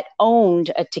limousine, that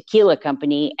owned a tequila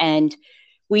company. And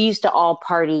we used to all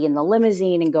party in the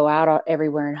limousine and go out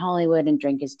everywhere in Hollywood and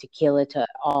drink his tequila to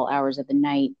all hours of the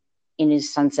night in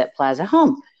his Sunset Plaza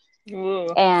home. Ooh,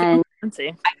 and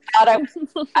fancy. I thought I was going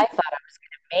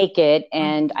to make it,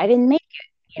 and I didn't make it.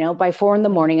 By 4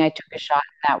 a.m, I took a shot,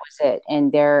 and that was it.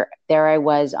 And there I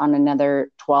was on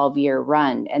another 12-year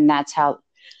run. And that's how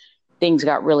things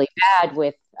got really bad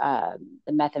with the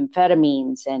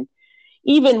methamphetamines. And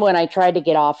even when I tried to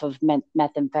get off of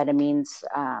methamphetamines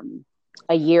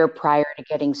a year prior to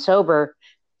getting sober,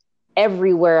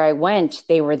 everywhere I went,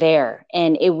 they were there.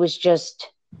 And it was just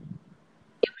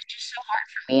so hard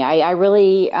for me. I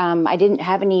really, I didn't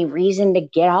have any reason to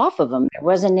get off of them. There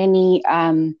wasn't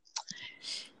anything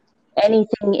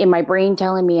in my brain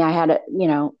telling me I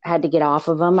had to get off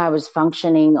of them. I was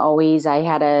functioning always. I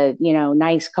had a,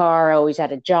 nice car. I always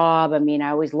had a job. I mean,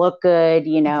 I always looked good,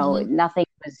 nothing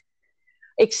was,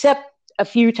 except a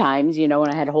few times, when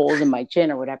I had holes in my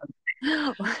chin or whatever.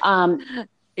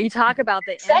 You talk about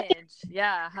the image.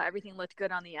 Yeah. How everything looked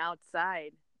good on the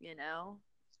outside,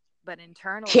 but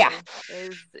internally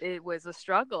it was a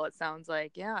struggle. It sounds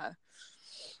like. Yeah.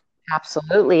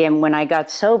 Absolutely. And when I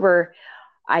got sober,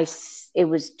 it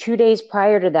was 2 days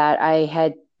prior to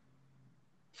that.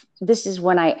 This is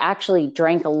when I actually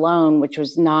drank alone, which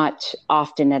was not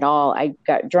often at all. I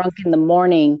got drunk in the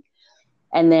morning,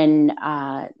 and then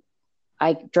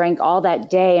I drank all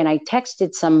that day, and I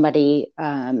texted somebody,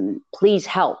 please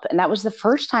help. And that was the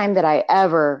first time that I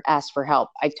ever asked for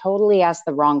help. I totally asked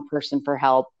the wrong person for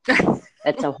help.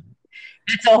 That's a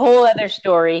whole other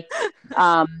story.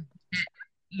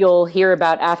 You'll hear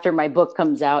about after my book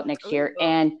comes out next year.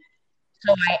 And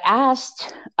so I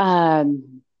asked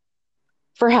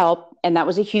for help, and that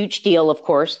was a huge deal, of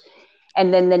course.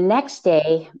 And then the next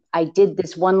day, I did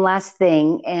this one last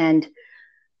thing, and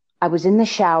I was in the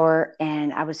shower,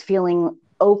 and I was feeling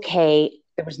okay.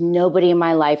 There was nobody in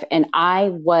my life, and I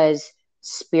was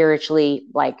spiritually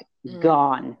like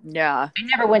gone. Yeah. I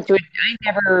never went through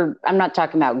it. I'm not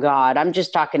talking about God. I'm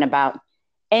just talking about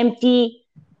empty.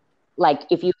 Like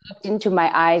if you looked into my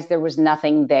eyes, there was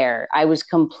nothing there. I was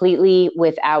completely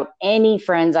without any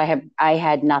friends. I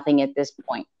had nothing at this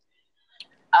point.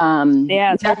 Talk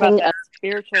about that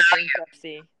spiritual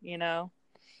bankruptcy,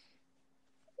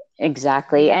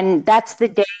 Exactly. And that's the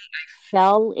day I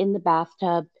fell in the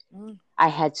bathtub. I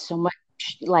had so much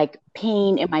like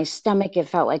pain in my stomach. It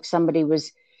felt like somebody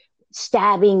was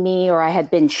stabbing me, or I had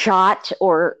been shot,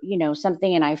 or,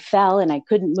 something, and I fell and I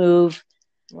couldn't move.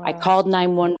 Wow. I called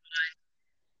 911.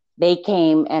 They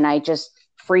came, and I just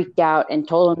freaked out and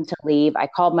told them to leave. I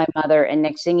called my mother, and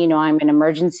next thing you know, I'm in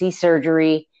emergency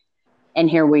surgery, and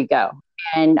here we go.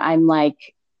 And I'm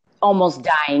like almost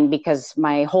dying because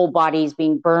my whole body is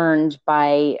being burned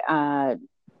by,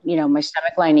 my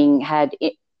stomach lining had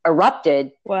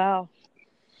erupted. Wow.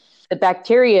 The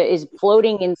bacteria is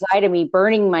floating inside of me,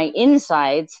 burning my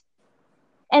insides.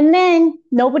 And then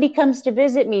nobody comes to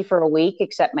visit me for a week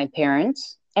except my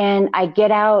parents. And I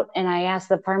get out and I ask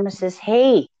the pharmacist,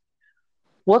 hey,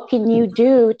 what can you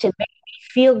do to make me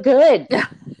feel good?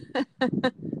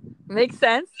 Makes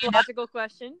sense. Logical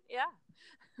question.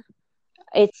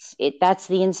 Yeah. That's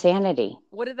the insanity.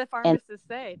 What did the pharmacist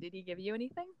say? Did he give you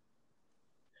anything?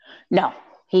 No,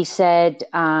 he said,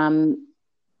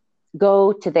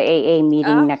 go to the AA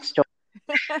meeting Oh, next door.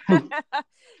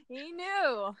 he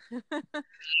knew.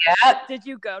 Yep. Did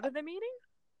you go to the meeting?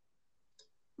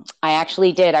 I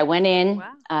actually did. I went in.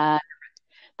 Wow.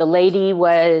 The lady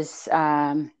was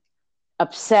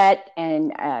upset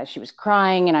and she was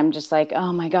crying. And I'm just like,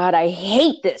 oh my God, I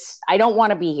hate this. I don't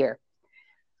want to be here.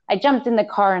 I jumped in the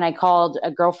car and I called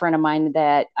a girlfriend of mine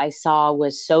that I saw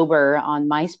was sober on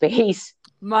MySpace.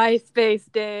 MySpace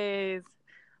days.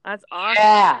 That's awesome.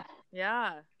 Yeah.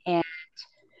 Yeah. And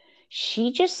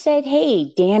she just said,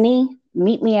 hey, Danny,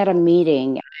 meet me at a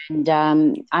meeting. And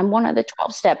I'm one of the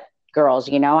 12-step girls.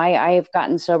 I have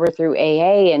gotten sober through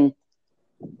AA, and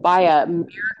by a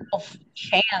miracle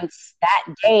chance that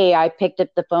day I picked up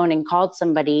the phone and called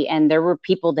somebody, and there were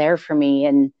people there for me.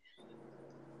 And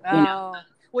Oh,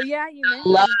 well, yeah, you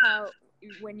love. mentioned how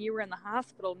when you were in the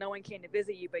hospital, no one came to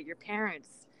visit you but your parents.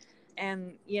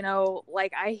 And,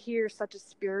 like I hear such a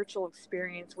spiritual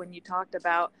experience when you talked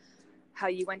about how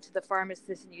you went to the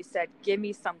pharmacist and you said, give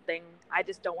me something. I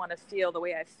just don't want to feel the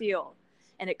way I feel.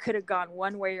 And it could have gone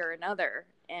one way or another.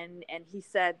 And he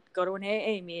said, go to an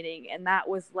AA meeting. And that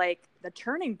was like the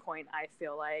turning point, I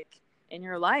feel like, in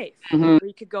your life, Mm-hmm. where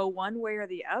you could go one way or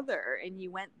the other. And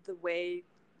you went the way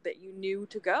that you knew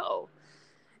to go.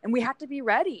 And we have to be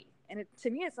ready. And to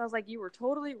me, it sounds like you were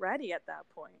totally ready at that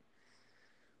point.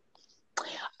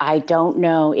 I don't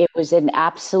know. It was an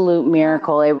absolute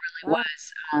miracle. It really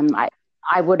was.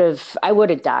 I would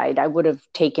have died. I would have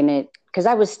taken it because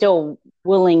I was still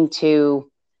willing to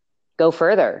go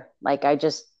further. Like I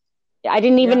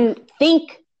didn't even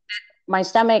think my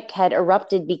stomach had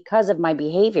erupted because of my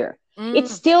behavior.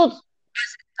 It's still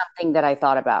something that I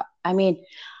thought about. I mean,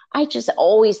 I just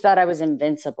always thought I was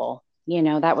invincible.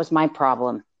 That was my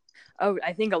problem. Oh,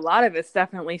 I think a lot of us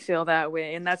definitely feel that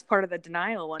way. And that's part of the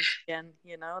denial, once again,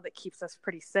 that keeps us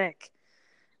pretty sick.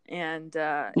 And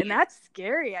that's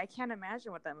scary. I can't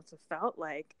imagine what that must have felt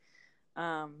like.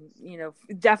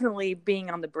 Definitely being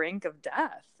on the brink of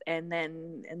death and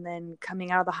then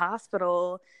coming out of the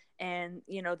hospital and,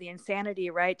 the insanity,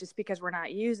 right? Just because we're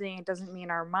not using it doesn't mean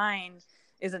our mind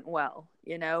isn't well,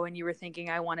 and you were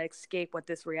thinking, I want to escape what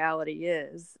this reality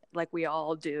is, like we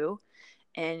all do.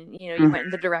 And, you went in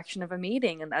the direction of a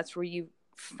meeting, and that's where you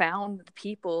found the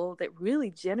people that really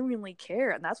genuinely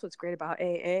care. And that's what's great about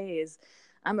AA is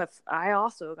I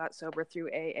also got sober through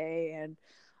AA. And,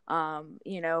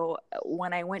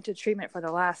 when I went to treatment for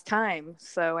the last time,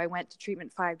 so I went to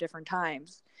treatment 5 different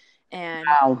times. And,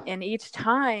 Wow. and each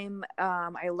time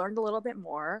I learned a little bit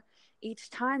more. Each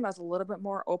time I was a little bit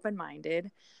more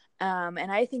open-minded.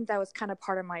 And I think that was kind of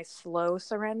part of my slow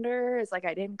surrender. It's like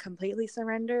I didn't completely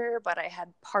surrender, but I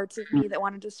had parts of me that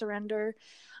wanted to surrender.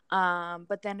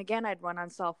 But then again, I'd run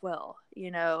on self-will,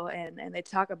 and they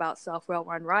talk about self-will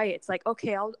run right. It's like,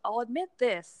 okay, I'll admit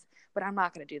this, but I'm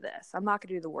not going to do this. I'm not going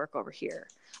to do the work over here.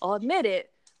 I'll admit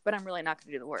it, but I'm really not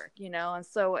going to do the work, And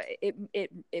so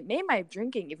it made my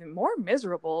drinking even more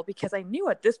miserable because I knew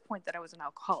at this point that I was an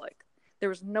alcoholic. There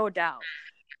was no doubt.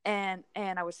 And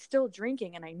I was still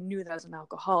drinking, and I knew that I was an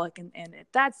alcoholic, and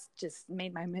that's just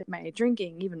made my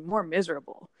drinking even more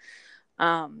miserable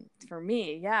for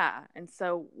me. Yeah. And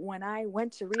so when I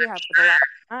went to rehab for the last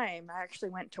time, I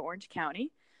actually went to Orange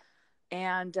County,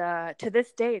 and to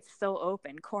this day it's still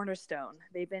open. Cornerstone,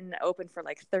 they've been open for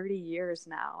like 30 years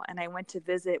now. And I went to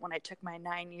visit when I took my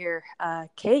 9-year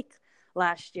cake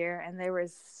last year, and there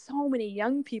was so many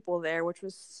young people there, which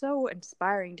was so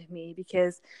inspiring to me,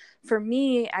 because for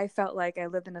me, I felt like I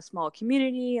lived in a small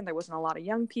community and there wasn't a lot of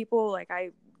young people. Like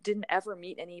I didn't ever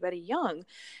meet anybody young,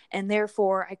 and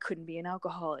therefore I couldn't be an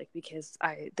alcoholic because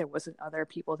there wasn't other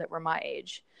people that were my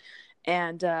age.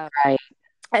 And Right.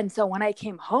 and so when I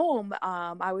came home,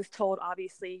 I was told,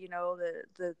 obviously,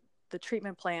 the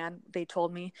treatment plan. They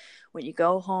told me, when you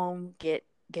go home, get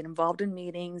involved in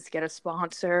meetings, get a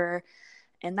sponsor.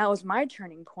 And that was my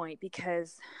turning point,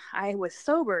 because I was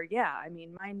sober. Yeah, I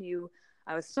mean, mind you,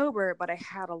 I was sober, but I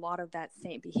had a lot of that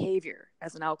same behavior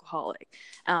as an alcoholic.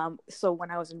 So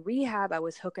when I was in rehab, I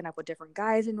was hooking up with different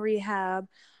guys in rehab.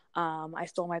 I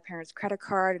stole my parents' credit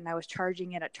card, and I was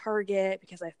charging it at Target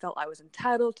because I felt I was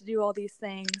entitled to do all these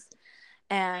things.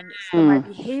 And so my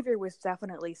behavior was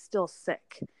definitely still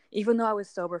sick, even though I was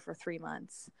sober for 3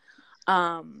 months.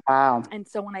 Wow. And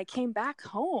so when I came back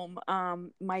home,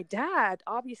 my dad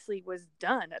obviously was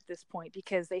done at this point,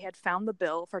 because they had found the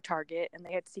bill for Target and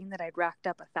they had seen that I'd racked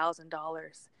up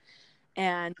 $1,000.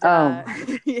 And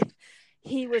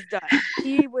he was done.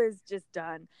 He was just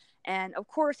done. And of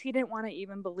course, he didn't want to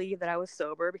even believe that I was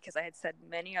sober, because I had said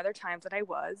many other times that I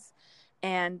was.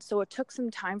 And so it took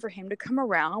some time for him to come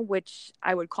around, which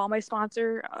I would call my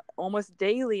sponsor almost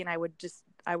daily, and I would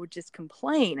just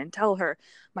complain and tell her,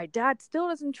 my dad still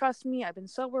doesn't trust me. I've been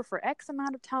sober for X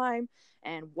amount of time,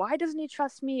 and why doesn't he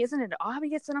trust me? Isn't it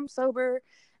obvious that I'm sober?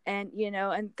 And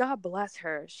and God bless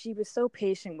her, she was so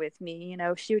patient with me.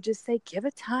 She would just say, give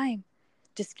it time,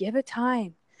 just give it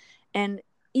time. And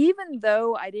even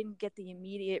though I didn't get the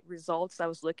immediate results I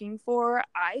was looking for,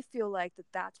 I feel like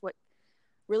that's what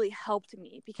really helped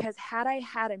me, because had I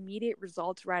had immediate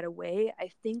results right away, I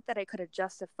think that I could have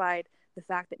justified the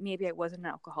fact that maybe I wasn't an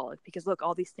alcoholic, because look,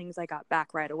 all these things I got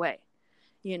back right away.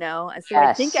 And so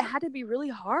I think it had to be really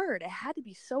hard. It had to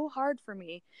be so hard for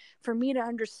me to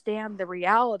understand the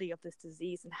reality of this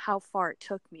disease and how far it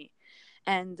took me.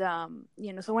 And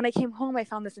so when I came home, I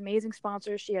found this amazing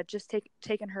sponsor. She had just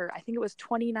taken her, I think it was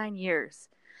 29 years.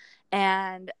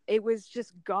 And it was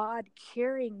just God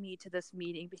carrying me to this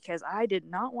meeting, because I did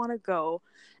not want to go.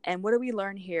 And what do we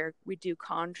learn here? We do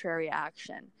contrary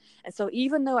action. And so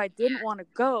even though I didn't want to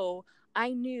go,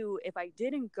 I knew if I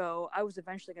didn't go, I was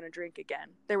eventually going to drink again.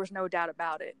 There was no doubt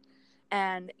about it.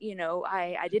 And,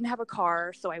 I didn't have a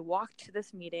car. So I walked to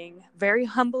this meeting, very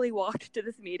humbly walked to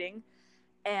this meeting,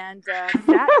 and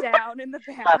sat down in the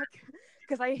back,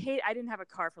 because I didn't have a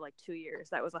car for like 2 years.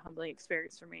 That was a humbling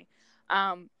experience for me.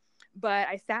 But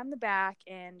I sat in the back,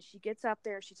 and she gets up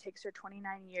there, she takes her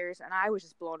 29 years, and I was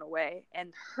just blown away.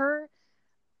 And her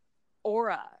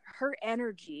aura, her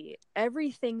energy,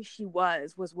 everything she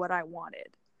was what I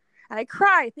wanted. And I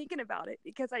cry thinking about it,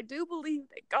 because I do believe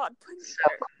that God put me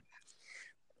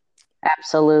there.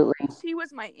 Absolutely. She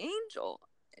was my angel.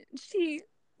 She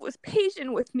was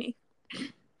patient with me.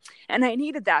 And I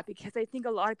needed that, because I think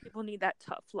a lot of people need that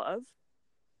tough love.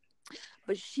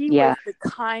 But she was the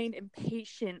kind and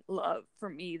patient love for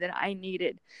me that I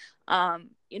needed. And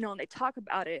they talk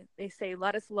about it. They say,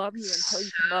 let us love you until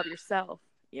you can love yourself,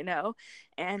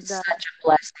 and such a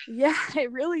blessing. Yeah,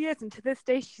 it really is. And to this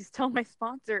day, she's still my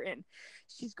sponsor, and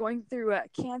she's going through a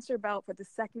cancer bout for the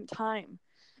second time.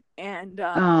 And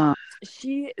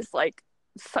she is like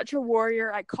such a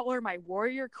warrior. I call her my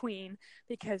warrior queen,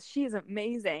 because she is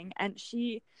amazing, and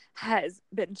she has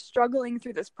been struggling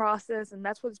through this process. And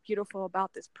that's what's beautiful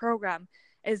about this program,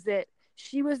 is that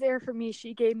she was there for me.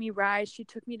 She gave me rides, she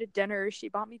took me to dinner, she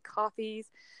bought me coffees,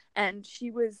 and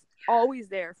she was always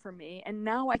there for me. And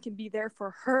now I can be there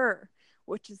for her,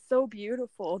 which is so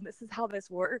beautiful. This is how this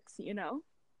works. The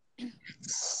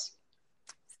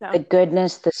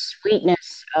goodness, the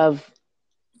sweetness of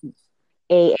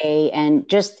AA, and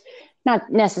just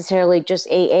not necessarily just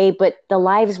AA, but the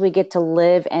lives we get to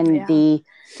live, and the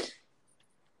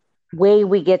way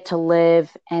we get to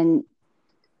live, and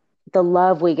the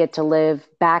love we get to live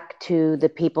back to the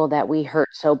people that we hurt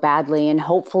so badly. And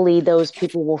hopefully those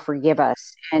people will forgive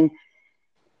us. And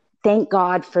thank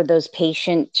God for those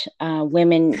patient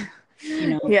women,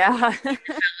 Yeah.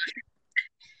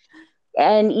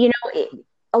 And,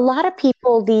 a lot of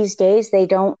people these days, they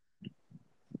don't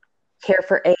care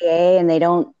for AA, and they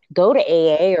don't go to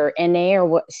AA or NA or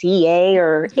what, CA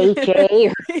or HA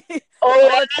or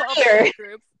OA or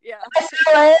groups. Yeah.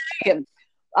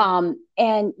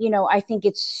 And, I think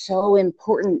it's so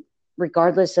important,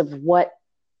 regardless of what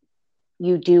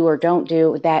you do or don't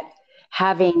do, that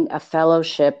having a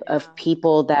fellowship of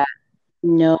people that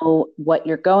know what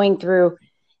you're going through,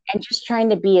 and just trying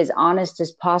to be as honest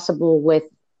as possible with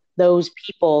those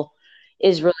people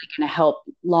is really going to help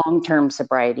long-term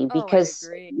sobriety, because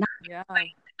a lot of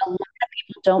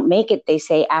people don't make it, they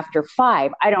say, after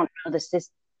 5. I don't know the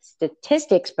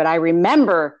statistics, but I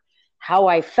remember how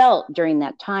I felt during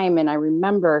that time. And I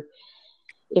remember,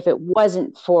 if it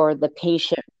wasn't for the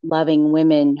patient, loving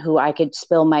women who I could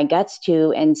spill my guts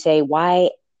to and say, why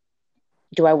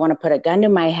do I want to put a gun to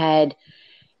my head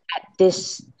at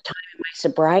this time in my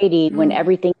sobriety when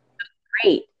everything's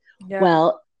great? Yeah.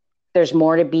 Well, there's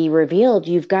more to be revealed.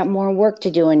 You've got more work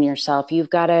to do in yourself. You've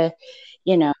got to,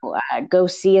 go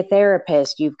see a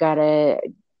therapist. You've got to,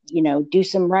 do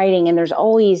some writing, and there's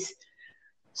always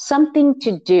something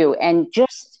to do. And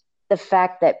just the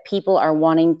fact that people are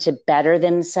wanting to better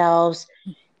themselves,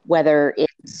 whether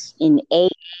it's in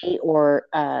AA or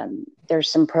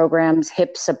there's some programs,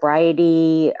 HIP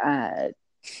sobriety. I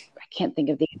can't think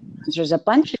of the ones. There's a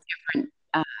bunch of different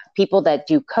people that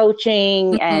do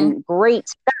coaching and great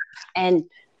stuff, and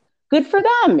good for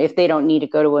them if they don't need to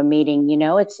go to a meeting.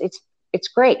 It's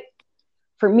great.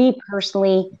 For me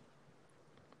personally,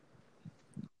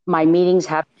 my meetings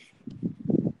have.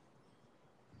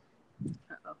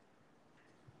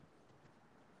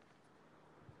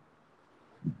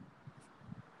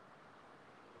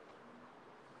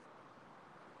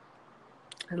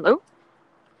 Hello?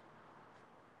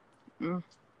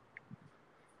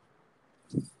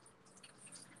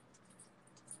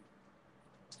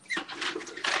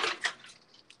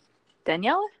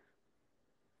 Danielle?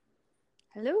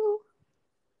 Hello?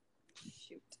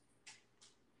 Shoot.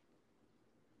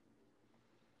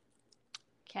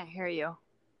 Can't hear you.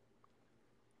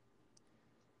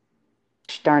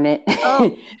 Darn it.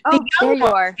 Oh, there you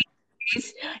are.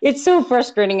 It's so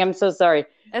frustrating. I'm so sorry.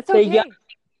 It's The okay. young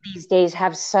these days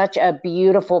have such a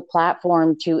beautiful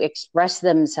platform to express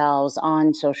themselves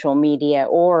on social media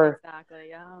or Exactly,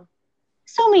 yeah.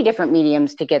 so many different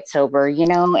mediums to get sober,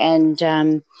 and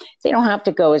they don't have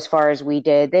to go as far as we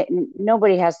did.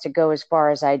 Nobody has to go as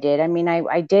far as I did. I mean,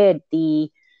 I did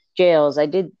the jails. I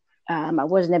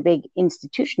wasn't a big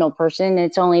institutional person.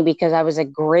 It's only because I was a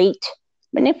great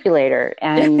manipulator.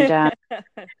 And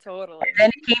totally. then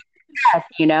it came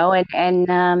to death,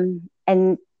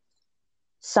 and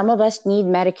some of us need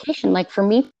medication. Like for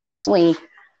me personally,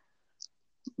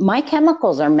 my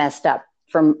chemicals are messed up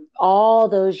from all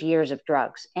those years of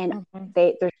drugs. And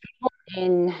there's people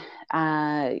in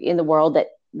the world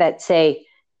that say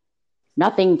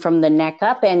nothing from the neck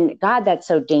up, and God, that's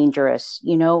so dangerous,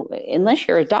 unless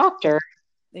you're a doctor.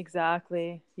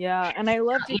 Exactly. Yeah. And I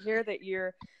love to hear that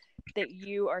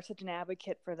you are such an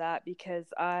advocate for that, because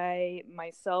I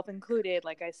myself included,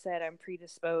 like I said, I'm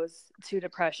predisposed to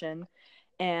depression,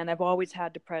 and I've always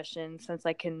had depression since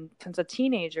a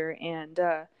teenager, and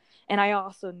I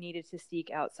also needed to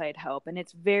seek outside help. And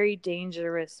it's very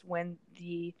dangerous when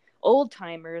the old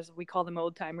timers, we call them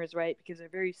old timers, right? Because they're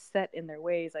very set in their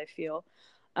ways, I feel.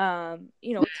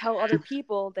 Tell other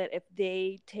people that if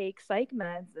they take psych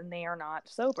meds, then they are not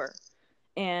sober.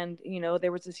 And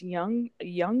there was this young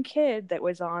kid that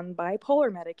was on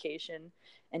bipolar medication,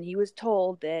 and he was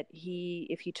told that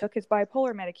if he took his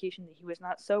bipolar medication, that he was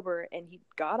not sober, and he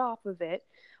got off of it,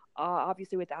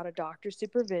 obviously without a doctor's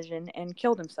supervision, and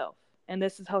killed himself. And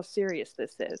this is how serious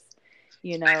this is.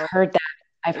 I've heard that.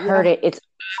 I've heard it. It's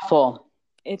awful.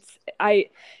 And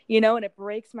it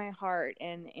breaks my heart,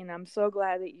 and I'm so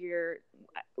glad that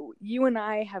you and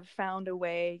I have found a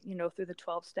way, through the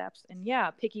 12 steps. And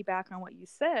piggyback on what you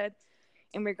said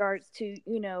in regards to,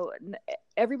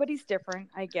 everybody's different.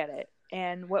 I get it.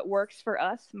 And what works for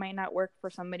us might not work for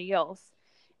somebody else.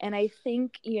 And I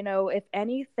think, if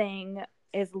anything,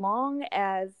 as long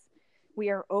as we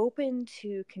are open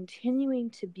to continuing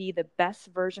to be the best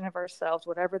version of ourselves,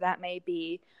 whatever that may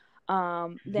be,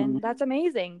 then that's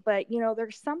amazing. But,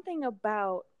 there's something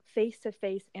about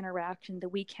face-to-face interaction that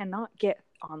we cannot get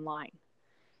online.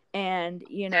 And,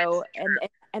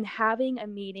 and having a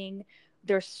meeting,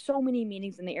 there's so many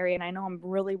meetings in the area. And I know I'm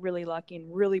really, really lucky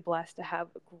and really blessed to have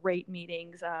great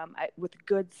meetings with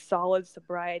good, solid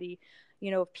sobriety,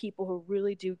 of people who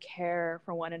really do care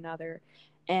for one another.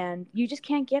 And you just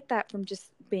can't get that from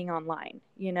just being online,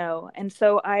 And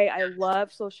so I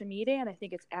love social media, and I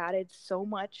think it's added so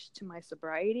much to my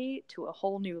sobriety, to a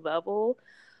whole new level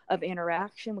of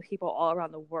interaction with people all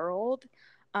around the world.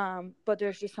 But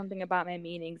there's just something about my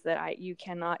meetings that you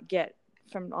cannot get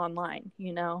from online,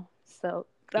 So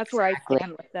that's where I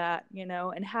stand with that,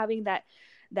 and having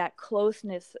that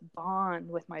closeness bond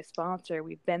with my sponsor.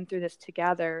 We've been through this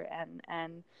together,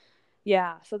 and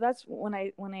yeah, so that's when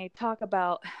I talk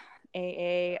about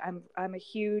AA, I'm a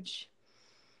huge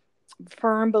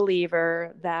firm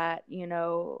believer that,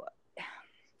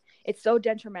 it's so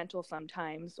detrimental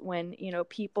sometimes when,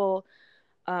 people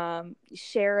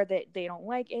share that they don't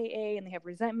like AA and they have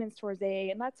resentments towards AA,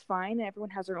 and that's fine. And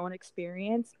everyone has their own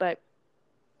experience, but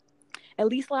at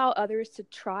least allow others to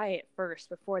try it first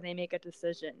before they make a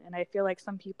decision. And I feel like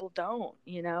some people don't,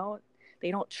 they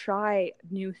don't try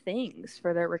new things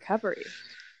for their recovery.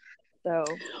 So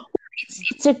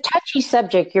it's a touchy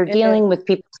subject. You're dealing with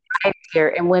people's lives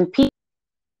here. And when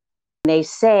they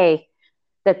say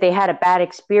that they had a bad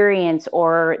experience,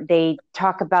 or they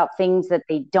talk about things that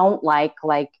they don't like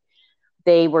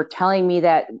they were telling me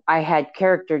that I had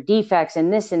character defects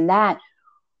and this and that.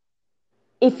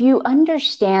 If you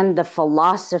understand the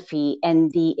philosophy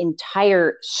and the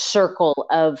entire circle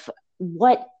of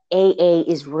what AA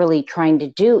is really trying to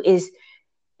do, is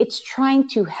it's trying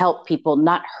to help people,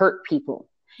 not hurt people.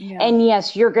 Yeah. And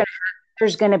yes,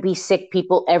 there's going to be sick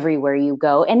people everywhere you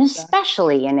go, and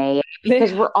especially in AA,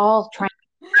 because we're all trying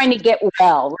to get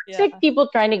well. We're sick people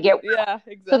trying to get well. Yeah,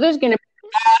 exactly. So there's going to be a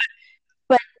lot,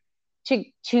 but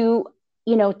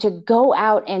to go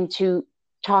out and to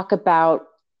talk about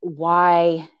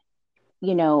why,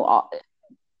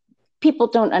 people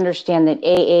don't understand that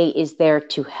AA is there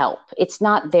to help. It's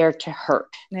not there to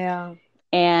hurt. Yeah.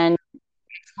 And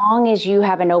as long as you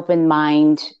have an open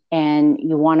mind and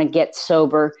you want to get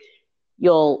sober,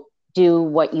 you'll do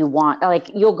what you want. Like,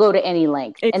 you'll go to any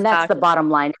length. Exactly. And that's the bottom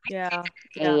line. Yeah.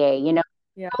 AA,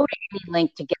 go to any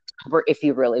length to get sober if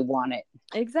you really want it.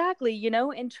 Exactly, you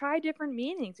know, and try different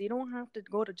meetings. You don't have to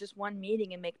go to just one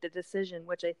meeting and make the decision,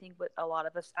 which I think what a lot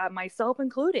of us, myself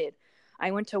included,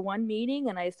 I went to one meeting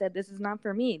and I said, "This is not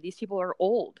for me. These people are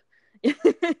old."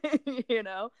 You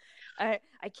know, I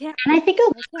can't And I think a I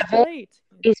can't lot of it relate.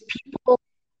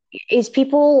 is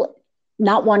people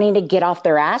not wanting to get off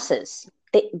their asses.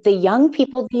 The young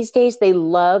people these days, they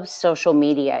love social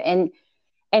media, and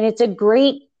it's a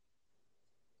great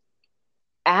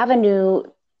avenue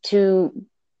to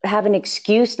have an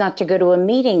excuse not to go to a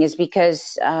meeting, is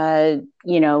because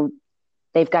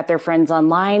they've got their friends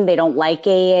online, they don't like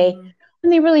AA, Mm,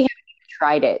 and they really haven't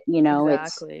tried it. It's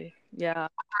exactly. Yeah.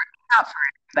 not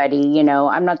for everybody.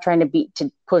 I'm not trying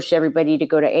to push everybody to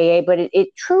go to AA, but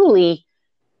it truly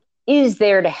is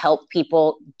there to help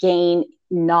people gain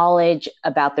knowledge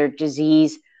about their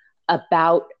disease,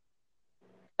 about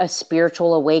a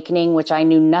spiritual awakening, which I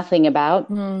knew nothing about,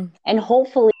 Mm, and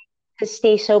hopefully to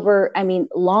stay sober. I mean,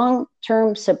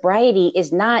 long-term sobriety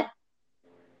is not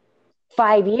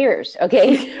 5 years.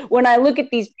 Okay. When I look at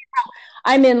these people,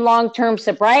 I'm in long-term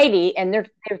sobriety and they're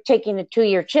taking a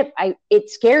 2-year chip. It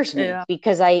scares me yeah.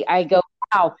 because I go,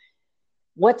 wow,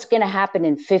 what's going to happen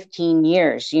in 15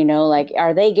 years? Like,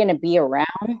 are they going to be around?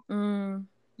 Mm,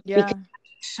 Because yeah.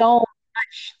 so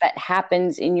much that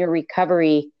happens in your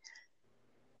recovery,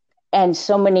 and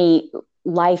so many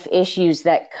life issues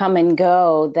that come and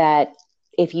go, that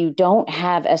if you don't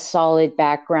have a solid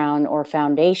background or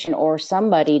foundation or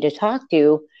somebody to talk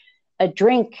to, a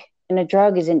drink and a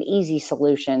drug is an easy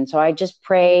solution. So I just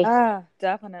pray Yeah,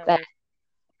 that definitely.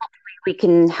 we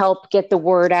can help get the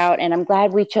word out. And I'm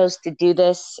glad we chose to do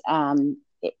this.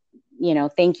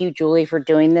 Thank you, Julie, for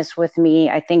doing this with me.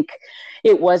 I think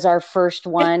it was our first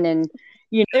one, and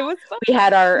It was we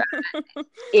had our fun.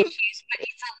 issues, but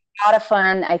it's a lot of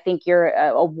fun. I think you're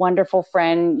a wonderful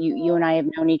friend. You and I have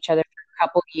known each other for a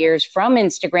couple of years from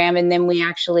Instagram, and then we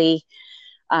actually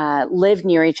live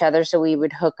near each other, so we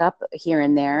would hook up here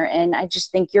and there. And I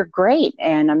just think you're great,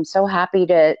 and I'm so happy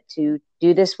to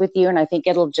do this with you. And I think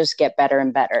it'll just get better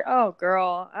and better. Oh,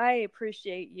 girl, I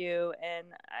appreciate you, and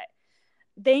I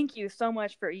thank you so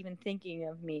much for even thinking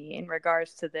of me in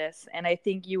regards to this. And I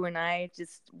think you and I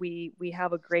just we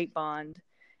have a great bond,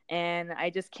 and I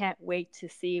just can't wait to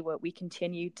see what we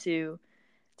continue to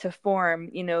form,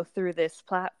 through this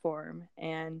platform.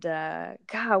 And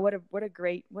God, what a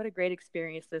great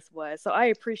experience this was. So I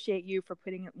appreciate you for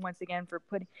putting once again for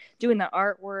putting doing the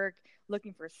artwork,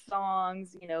 looking for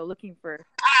songs, looking for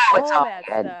Oh, it's all all that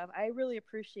good. stuff. I really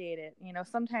appreciate it.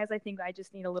 Sometimes I think I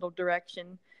just need a little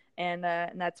direction, and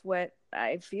that's what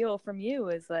I feel from you.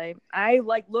 Is like I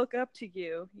like look up to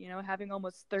you. Having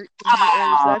almost 13 years,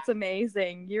 Oh, that's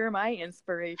amazing. You're my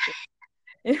inspiration.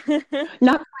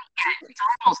 not quite yet. It's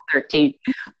almost 13.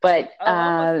 But Oh,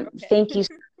 almost okay. thank you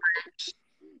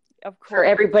Of for course.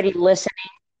 everybody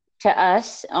listening to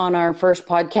us on our first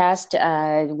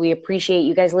podcast. We appreciate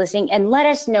you guys listening, and let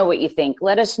us know what you think.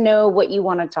 Let us know what you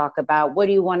want to talk about. What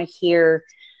do you want to hear?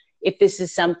 If this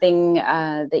is something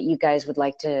that you guys would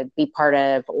like to be part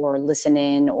of, or listen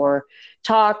in, or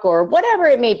talk, or whatever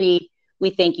it may be, we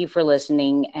thank you for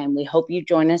listening, and we hope you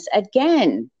join us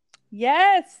again.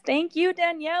 Yes. Thank you,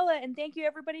 Daniela. And thank you,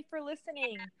 everybody, for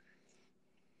listening.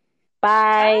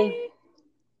 Bye. Bye.